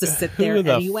wants to sit there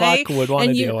anyway. Who the fuck would want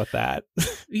to deal with that?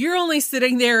 You're only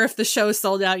sitting there if the show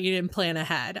sold out, you didn't plan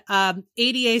ahead.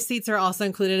 ADA seats are also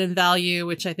included in value,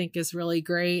 which I think is really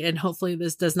great. And hopefully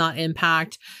this does not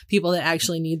impact people that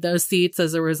actually need those seats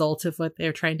as a result of what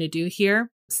they're trying to do here.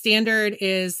 Standard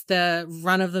is the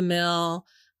run-of-the-mill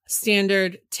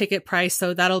standard ticket price.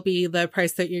 So that'll be the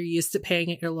price that you're used to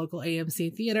paying at your local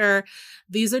AMC theater.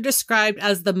 These are described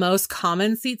as the most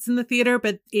common seats in the theater,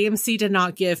 but AMC did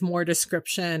not give more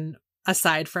description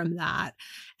aside from that.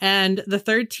 And the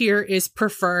third tier is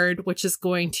preferred, which is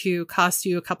going to cost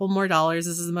you a couple more dollars.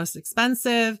 This is the most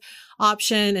expensive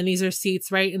option, and these are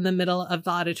seats right in the middle of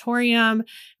the auditorium.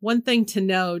 One thing to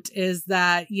note is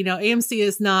that, AMC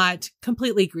is not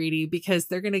completely greedy, because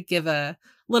they're going to give a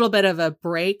little bit of a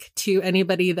break to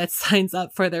anybody that signs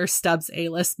up for their Stubbs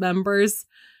A-list members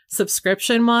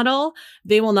subscription model.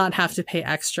 They will not have to pay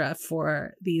extra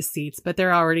for these seats, but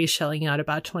they're already shelling out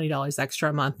about $20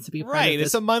 extra a month to be part of this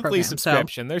It's a monthly program,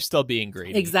 subscription. They're still being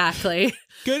greedy. Exactly.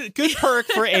 Good perk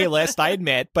for A-list, I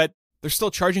admit, but they're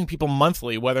still charging people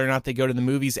monthly whether or not they go to the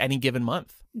movies any given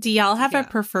month. Do y'all have a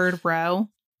preferred row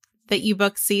that you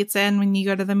book seats in when you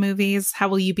go to the movies? How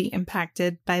will you be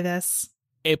impacted by this?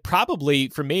 It probably,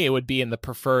 for me, it would be in the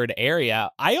preferred area.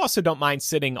 I also don't mind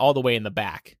sitting all the way in the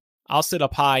back. I'll sit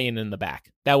up high and in the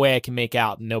back. That way I can make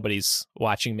out and nobody's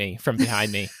watching me from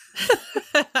behind me.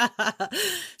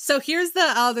 So here's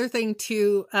the other thing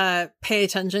to pay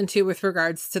attention to with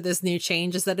regards to this new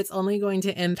change is that it's only going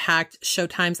to impact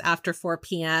showtimes after 4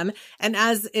 p.m. And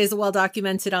as is well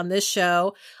documented on this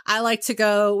show, I like to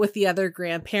go with the other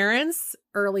grandparents,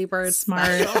 early bird Smart.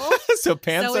 special. So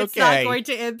Pam's So it's okay. not going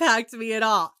to impact me at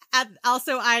all. And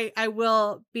also, I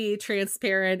will be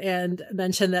transparent and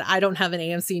mention that I don't have an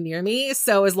AMC near me.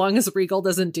 So as long as Regal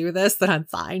doesn't do this, then I'm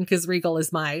fine because Regal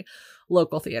is my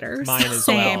local theater. Mine as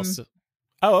Same. well.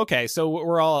 Oh, okay. So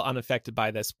we're all unaffected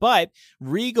by this. But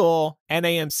Regal and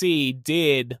AMC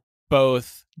did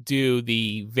both do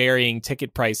the varying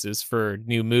ticket prices for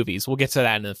new movies. We'll get to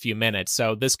that in a few minutes.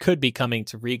 So this could be coming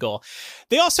to Regal.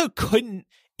 They also couldn't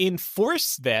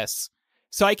enforce this.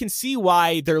 So I can see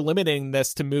why they're limiting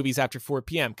this to movies after 4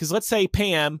 p.m. Because let's say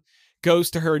Pam goes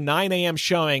to her 9 a.m.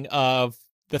 showing of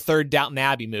the third Downton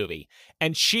Abbey movie,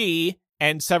 and she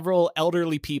and several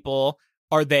elderly people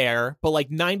are there, but like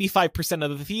 95%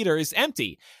 of the theater is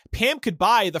empty. Pam could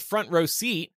buy the front row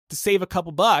seat to save a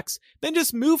couple bucks, then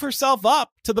just move herself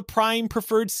up to the prime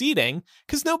preferred seating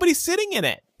because nobody's sitting in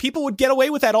it. People would get away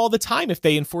with that all the time if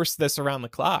they enforced this around the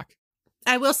clock.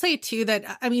 I will say too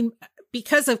that, I mean,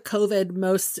 because of COVID,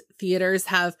 most theaters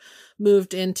have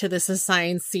moved into this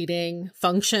assigned seating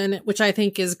function, which I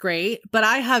think is great. But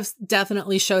I have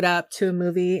definitely showed up to a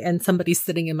movie and somebody's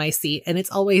sitting in my seat. And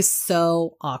it's always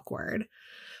so awkward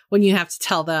when you have to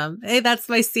tell them, hey, that's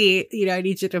my seat. You know, I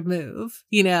need you to move,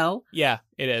 you know? Yeah,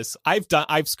 it is.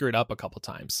 I've screwed up a couple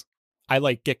times. I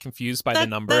like get confused by the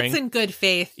numbering. That's in good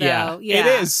faith, though. Yeah,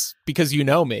 it is because you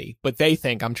know me, but they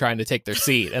think I'm trying to take their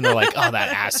seat and they're like, oh, that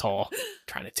asshole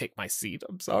trying to take my seat.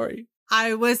 I'm sorry.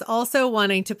 I was also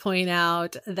wanting to point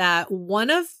out that one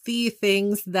of the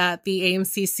things that the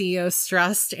AMC CEO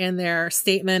stressed in their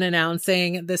statement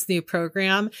announcing this new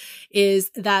program is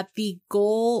that the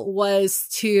goal was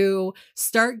to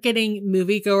start getting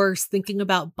moviegoers thinking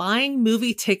about buying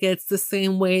movie tickets the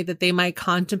same way that they might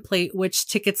contemplate which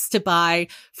tickets to buy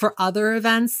for other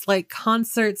events like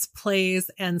concerts,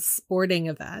 plays, and sporting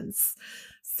events.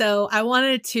 So I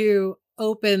wanted to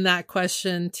open that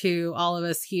question to all of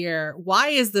us here. Why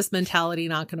is this mentality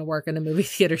not going to work in a movie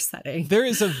theater setting? There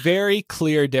is a very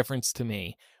clear difference to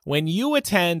me. When you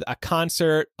attend a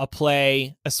concert, a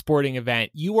play, a sporting event,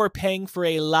 you are paying for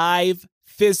a live,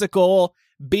 physical,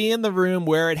 be in the room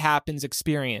where it happens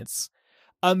experience.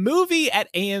 A movie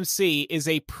at AMC is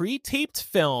a pre-taped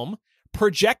film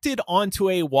projected onto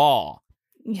a wall.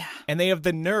 Yeah. And they have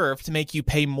the nerve to make you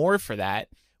pay more for that,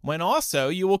 when also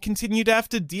you will continue to have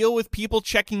to deal with people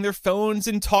checking their phones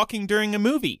and talking during a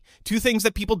movie. Two things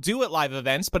that people do at live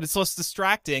events, but it's less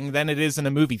distracting than it is in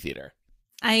a movie theater.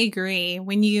 I agree.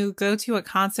 When you go to a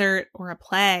concert or a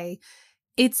play,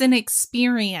 it's an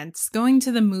experience. Going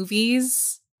to the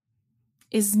movies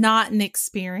is not an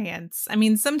experience. I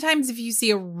mean, sometimes if you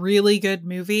see a really good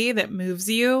movie that moves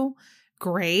you,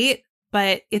 great,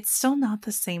 but it's still not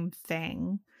the same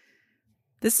thing.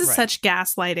 This is such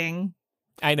gaslighting.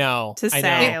 I know. To say,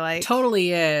 I know. like,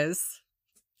 Totally is.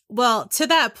 Well, to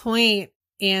that point,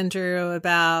 Andrew,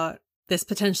 about this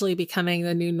potentially becoming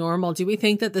the new normal, do we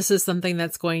think that this is something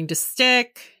that's going to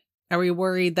stick? Are we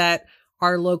worried that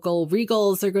our local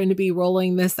Regals are going to be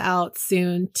rolling this out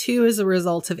soon too as a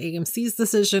result of AMC's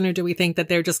decision? Or do we think that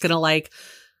they're just going to like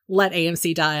let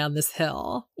AMC die on this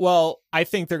hill? Well, I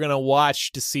think they're going to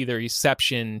watch to see the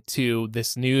reception to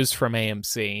this news from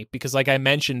AMC, because like I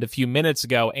mentioned a few minutes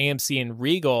ago, AMC and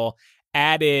Regal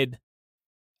added,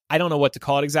 I don't know what to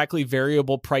call it exactly,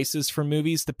 variable prices for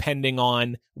movies depending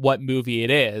on what movie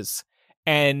it is.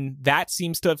 And that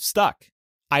seems to have stuck.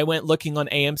 I went looking on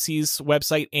AMC's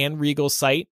website and Regal's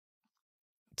site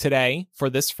today for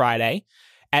this Friday.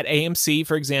 At AMC,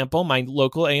 for example, my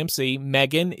local AMC,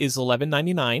 Megan is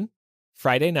 $11.99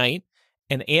 Friday night,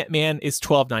 and Ant-Man is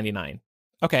 $12.99.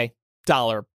 Okay,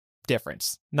 $1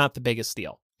 difference. Not the biggest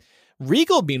deal.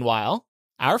 Regal, meanwhile,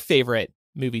 our favorite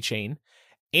movie chain,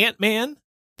 Ant-Man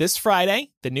this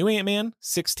Friday, the new Ant-Man,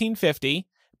 $16.50,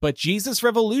 but Jesus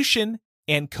Revolution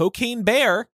and Cocaine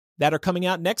Bear that are coming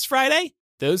out next Friday,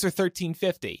 those are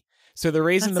 $13.50. So they're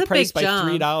raising the price by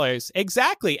 $3.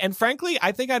 Exactly. And frankly,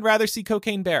 I think I'd rather see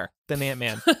Cocaine Bear than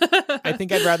Ant-Man. I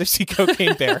think I'd rather see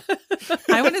Cocaine Bear.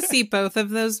 I want to see both of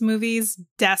those movies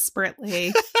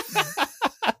desperately.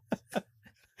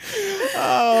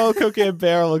 Oh, Cocaine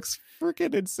Bear looks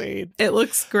freaking insane. It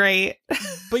looks great.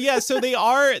 But yeah, so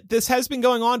this has been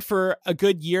going on for a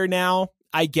good year now.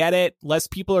 I get it. Less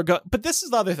people are going, but this is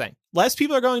the other thing. Less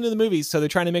people are going to the movies, so they're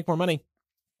trying to make more money.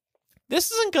 this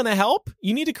isn't going to help.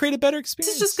 You need to create a better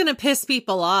experience. It's just going to piss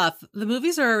people off. The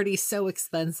movies are already so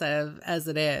expensive as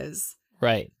it is.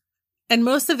 Right. And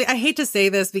most of I hate to say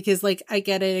this because, like, I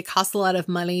get it. It costs a lot of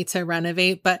money to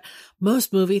renovate, but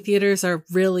most movie theaters are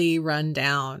really run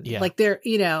down. Yeah. Like, they're,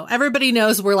 everybody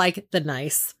knows where, like, the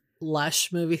nice,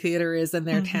 lush movie theater is in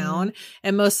their town.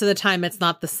 And most of the time, it's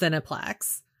not the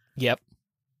Cineplex. Yep.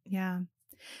 Yeah.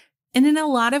 And in a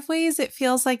lot of ways, it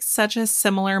feels like such a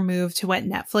similar move to what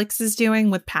Netflix is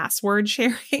doing with password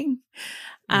sharing.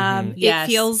 Yes. It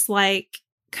feels like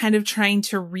kind of trying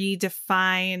to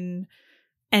redefine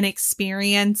an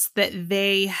experience that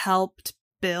they helped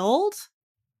build,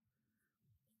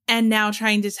 and now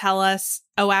trying to tell us,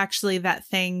 oh, actually, that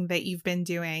thing that you've been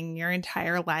doing your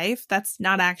entire life, that's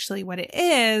not actually what it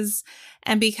is.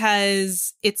 And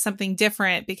because it's something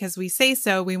different, because we say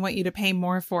so, we want you to pay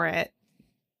more for it.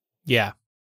 Yeah.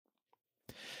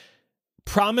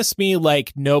 Promise me,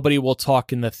 like, nobody will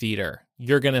talk in the theater.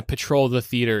 You're going to patrol the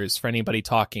theaters for anybody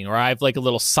talking. Or I have, like, a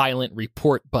little silent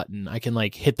report button. I can,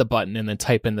 like, hit the button and then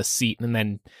type in the seat. And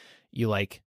then you,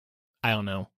 like, I don't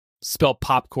know, spill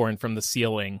popcorn from the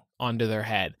ceiling onto their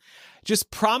head.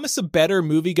 Just promise a better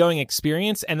movie-going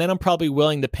experience, and then I'm probably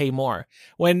willing to pay more.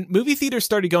 When movie theaters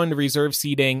started going to reserve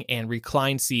seating and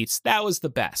reclined seats, that was the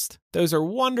best. Those are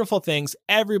wonderful things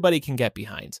everybody can get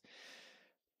behind.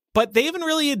 But they haven't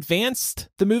really advanced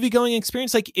the movie-going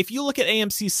experience. Like, if you look at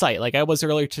AMC's site, like I was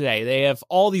earlier today, they have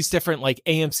all these different, like,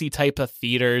 AMC type of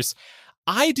theaters.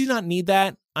 I do not need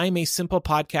that. I'm a simple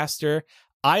podcaster.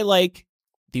 I like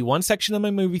the one section of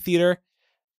my movie theater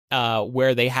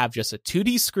where they have just a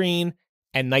 2D screen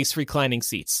and nice reclining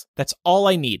seats. That's all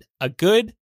I need. A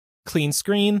good, clean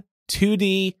screen,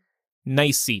 2D,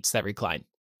 nice seats that recline.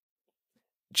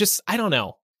 Just, I don't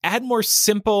know, add more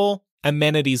simple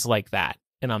amenities like that,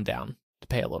 and I'm down to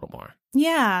pay a little more.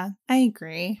 Yeah, I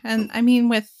agree. And I mean,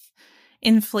 with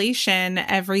inflation,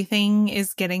 everything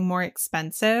is getting more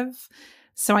expensive.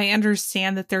 So I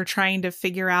understand that they're trying to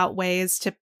figure out ways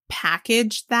to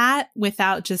package that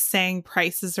without just saying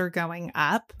prices are going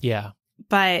up. Yeah.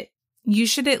 But you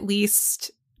should at least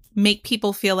make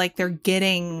people feel like they're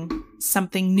getting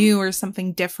something new or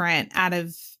something different out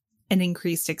of an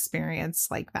increased experience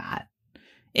like that.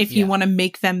 If you want to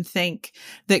make them think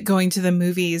that going to the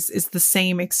movies is the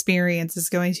same experience as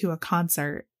going to a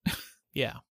concert.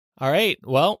 Yeah. All right.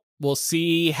 Well, we'll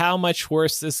see how much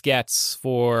worse this gets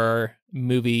for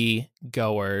movie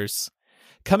goers.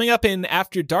 Coming up in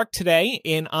After Dark today,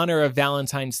 in honor of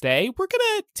Valentine's Day, we're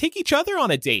going to take each other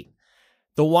on a date.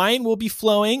 The wine will be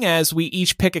flowing as we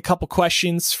each pick a couple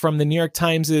questions from the New York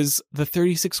Times' The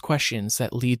 36 Questions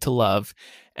That Lead to Love,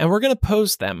 and we're going to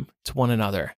pose them to one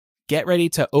another. Get ready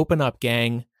to open up,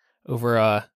 gang, over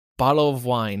a bottle of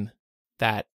wine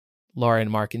that Laura and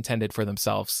Mark intended for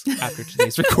themselves after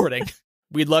today's recording.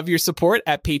 We'd love your support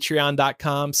at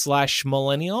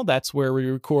patreon.com/millennial. That's where we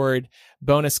record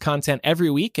bonus content every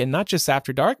week, and not just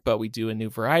After Dark, but we do a new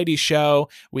variety show.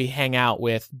 We hang out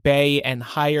with Bay and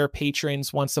higher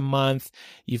patrons once a month.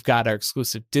 You've got our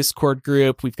exclusive Discord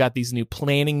group. We've got these new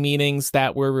planning meetings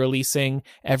that we're releasing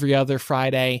every other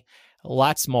Friday.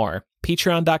 Lots more.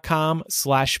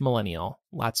 Patreon.com/millennial.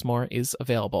 Lots more is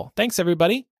available. Thanks,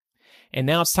 everybody. And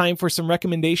now it's time for some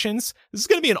recommendations. This is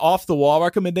going to be an off-the-wall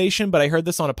recommendation, but I heard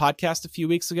this on a podcast a few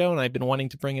weeks ago, and I've been wanting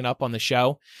to bring it up on the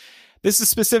show. This is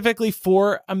specifically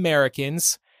for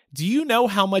Americans. Do you know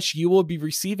how much you will be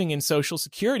receiving in Social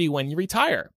Security when you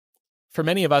retire? For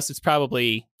many of us, it's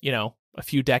probably, a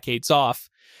few decades off.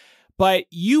 But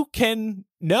you can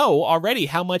know already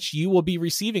how much you will be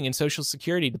receiving in Social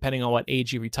Security depending on what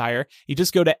age you retire. You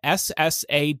just go to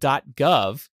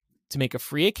ssa.gov to make a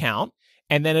free account,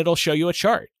 and then it'll show you a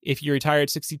chart. If you retire at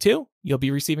 62, you'll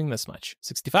be receiving this much.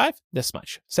 65, this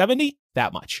much. 70,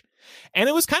 that much. And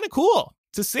it was kind of cool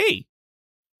to see.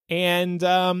 And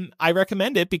I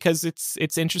recommend it because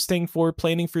it's interesting for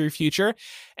planning for your future.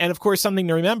 And of course, something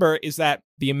to remember is that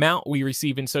the amount we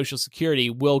receive in Social Security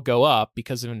will go up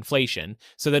because of inflation.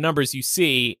 So the numbers you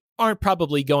see aren't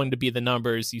probably going to be the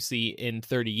numbers you see in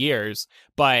 30 years,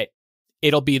 but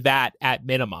it'll be that at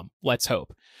minimum, let's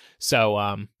hope.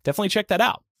 So definitely check that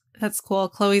out. That's cool.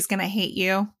 Chloe's going to hate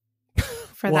you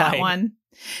for that one.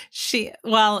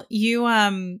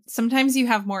 You sometimes you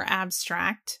have more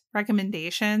abstract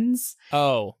recommendations.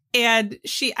 Oh. And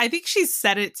I think she's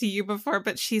said it to you before,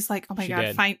 but she's like, oh my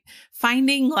God, did.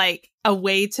 finding like a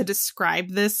way to describe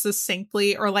this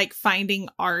succinctly or like finding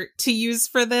art to use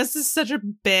for this is such a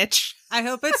bitch. I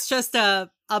hope it's just a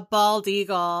bald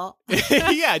eagle.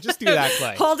 Yeah, just do that,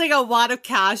 Clay. Holding a wad of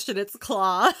cash in its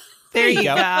claw. There you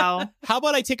go. How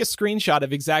about I take a screenshot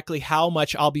of exactly how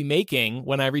much I'll be making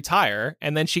when I retire,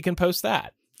 and then she can post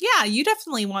that? Yeah, you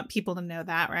definitely want people to know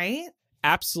that, right?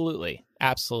 Absolutely.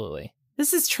 Absolutely.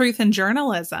 This is truth in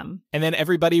journalism. And then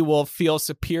everybody will feel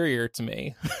superior to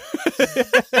me.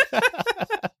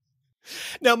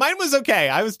 No, mine was okay.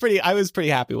 I was pretty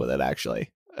happy with it,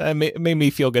 actually. It made me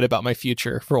feel good about my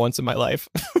future for once in my life.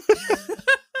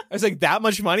 I was like, that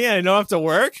much money and I don't have to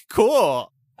work?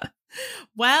 Cool.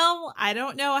 Well, I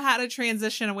don't know how to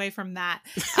transition away from that.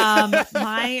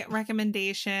 My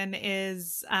recommendation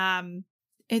is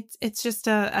it's just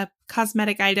a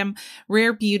cosmetic item,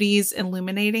 Rare Beauty's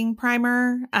Illuminating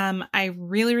Primer. I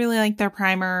really, really like their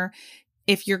primer.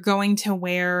 If you're going to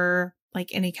wear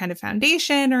like any kind of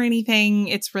foundation or anything,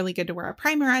 it's really good to wear a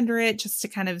primer under it just to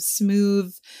kind of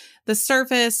smooth the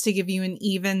surface, to give you an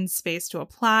even space to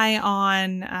apply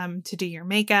on, to do your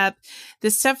makeup.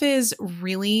 This stuff is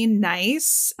really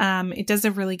nice. It does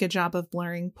a really good job of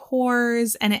blurring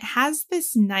pores, and it has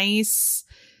this nice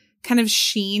kind of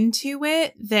sheen to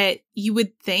it that you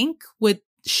would think would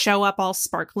show up all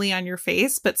sparkly on your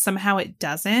face, but somehow it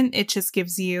doesn't. It just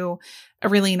gives you a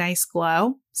really nice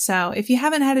glow. So if you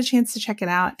haven't had a chance to check it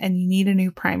out and you need a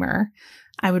new primer,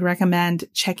 I would recommend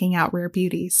checking out Rare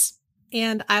Beauties.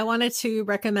 And I wanted to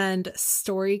recommend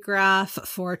Storygraph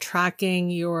for tracking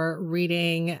your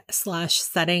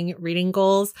reading/setting reading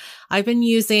goals. I've been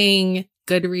using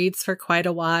Goodreads for quite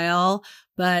a while,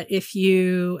 but if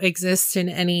you exist in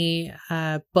any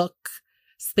book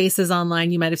spaces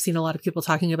online, you might have seen a lot of people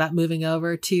talking about moving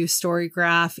over to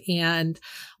Storygraph. And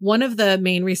one of the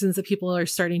main reasons that people are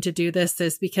starting to do this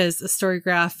is because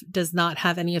Storygraph does not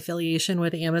have any affiliation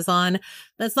with Amazon.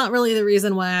 That's not really the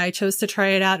reason why I chose to try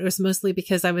it out. It was mostly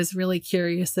because I was really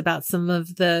curious about some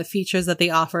of the features that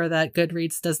they offer that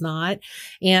Goodreads does not.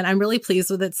 And I'm really pleased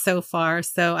with it so far.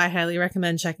 So I highly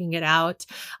recommend checking it out.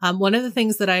 One of the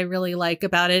things that I really like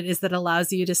about it is that it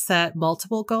allows you to set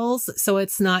multiple goals. So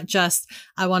it's not just,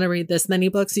 I want to read this many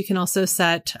books. You can also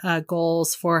set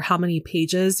goals for how many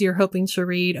pages you're hoping to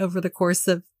read over the course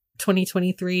of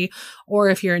 2023. Or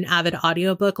if you're an avid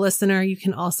audiobook listener, you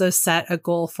can also set a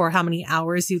goal for how many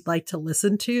hours you'd like to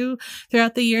listen to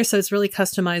throughout the year. So it's really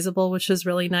customizable, which is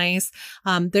really nice.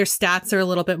 Their stats are a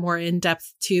little bit more in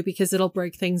depth too, because it'll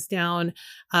break things down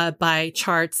by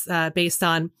charts based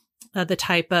on the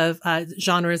type of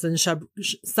genres and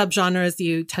subgenres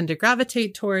you tend to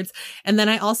gravitate towards. And then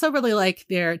I also really like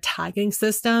their tagging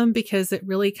system because it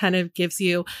really kind of gives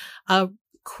you a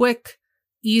quick,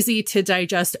 easy to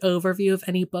digest overview of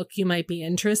any book you might be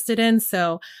interested in.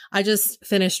 So I just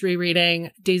finished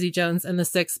rereading Daisy Jones and the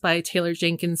Six by Taylor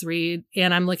Jenkins Reid,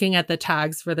 and I'm looking at the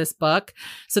tags for this book.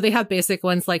 So they have basic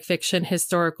ones like fiction,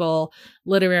 historical,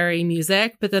 literary,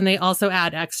 music, but then they also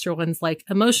add extra ones like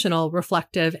emotional,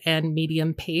 reflective, and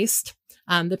medium paced.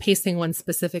 The pacing one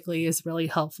specifically is really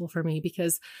helpful for me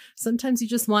because sometimes you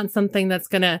just want something that's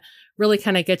going to really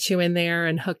kind of get you in there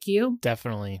and hook you.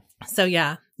 Definitely. So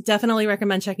yeah, definitely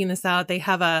recommend checking this out. They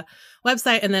have a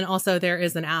website, and then also there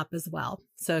is an app as well.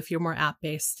 So if you're more app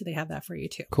based, they have that for you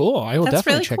too. Cool. I will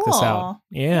definitely really check cool. this out.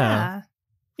 Yeah.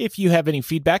 If you have any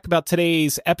feedback about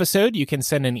today's episode, you can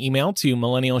send an email to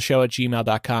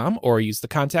millennialshow@gmail.com or use the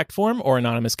contact form or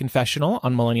anonymous confessional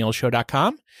on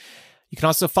millennialshow.com. You can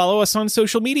also follow us on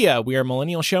social media. We are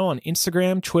Millennial Show on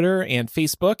Instagram, Twitter, and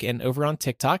Facebook. And over on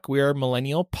TikTok, we are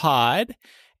Millennial Pod.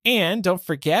 And don't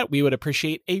forget, we would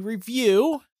appreciate a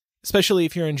review, especially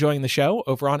if you're enjoying the show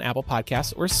over on Apple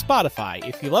Podcasts or Spotify.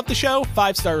 If you love the show,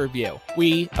 5-star review.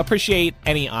 We appreciate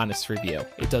any honest review.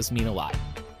 It does mean a lot.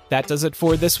 That does it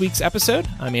for this week's episode.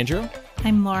 I'm Andrew.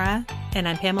 I'm Laura. And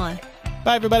I'm Pamela.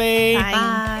 Bye, everybody. Bye.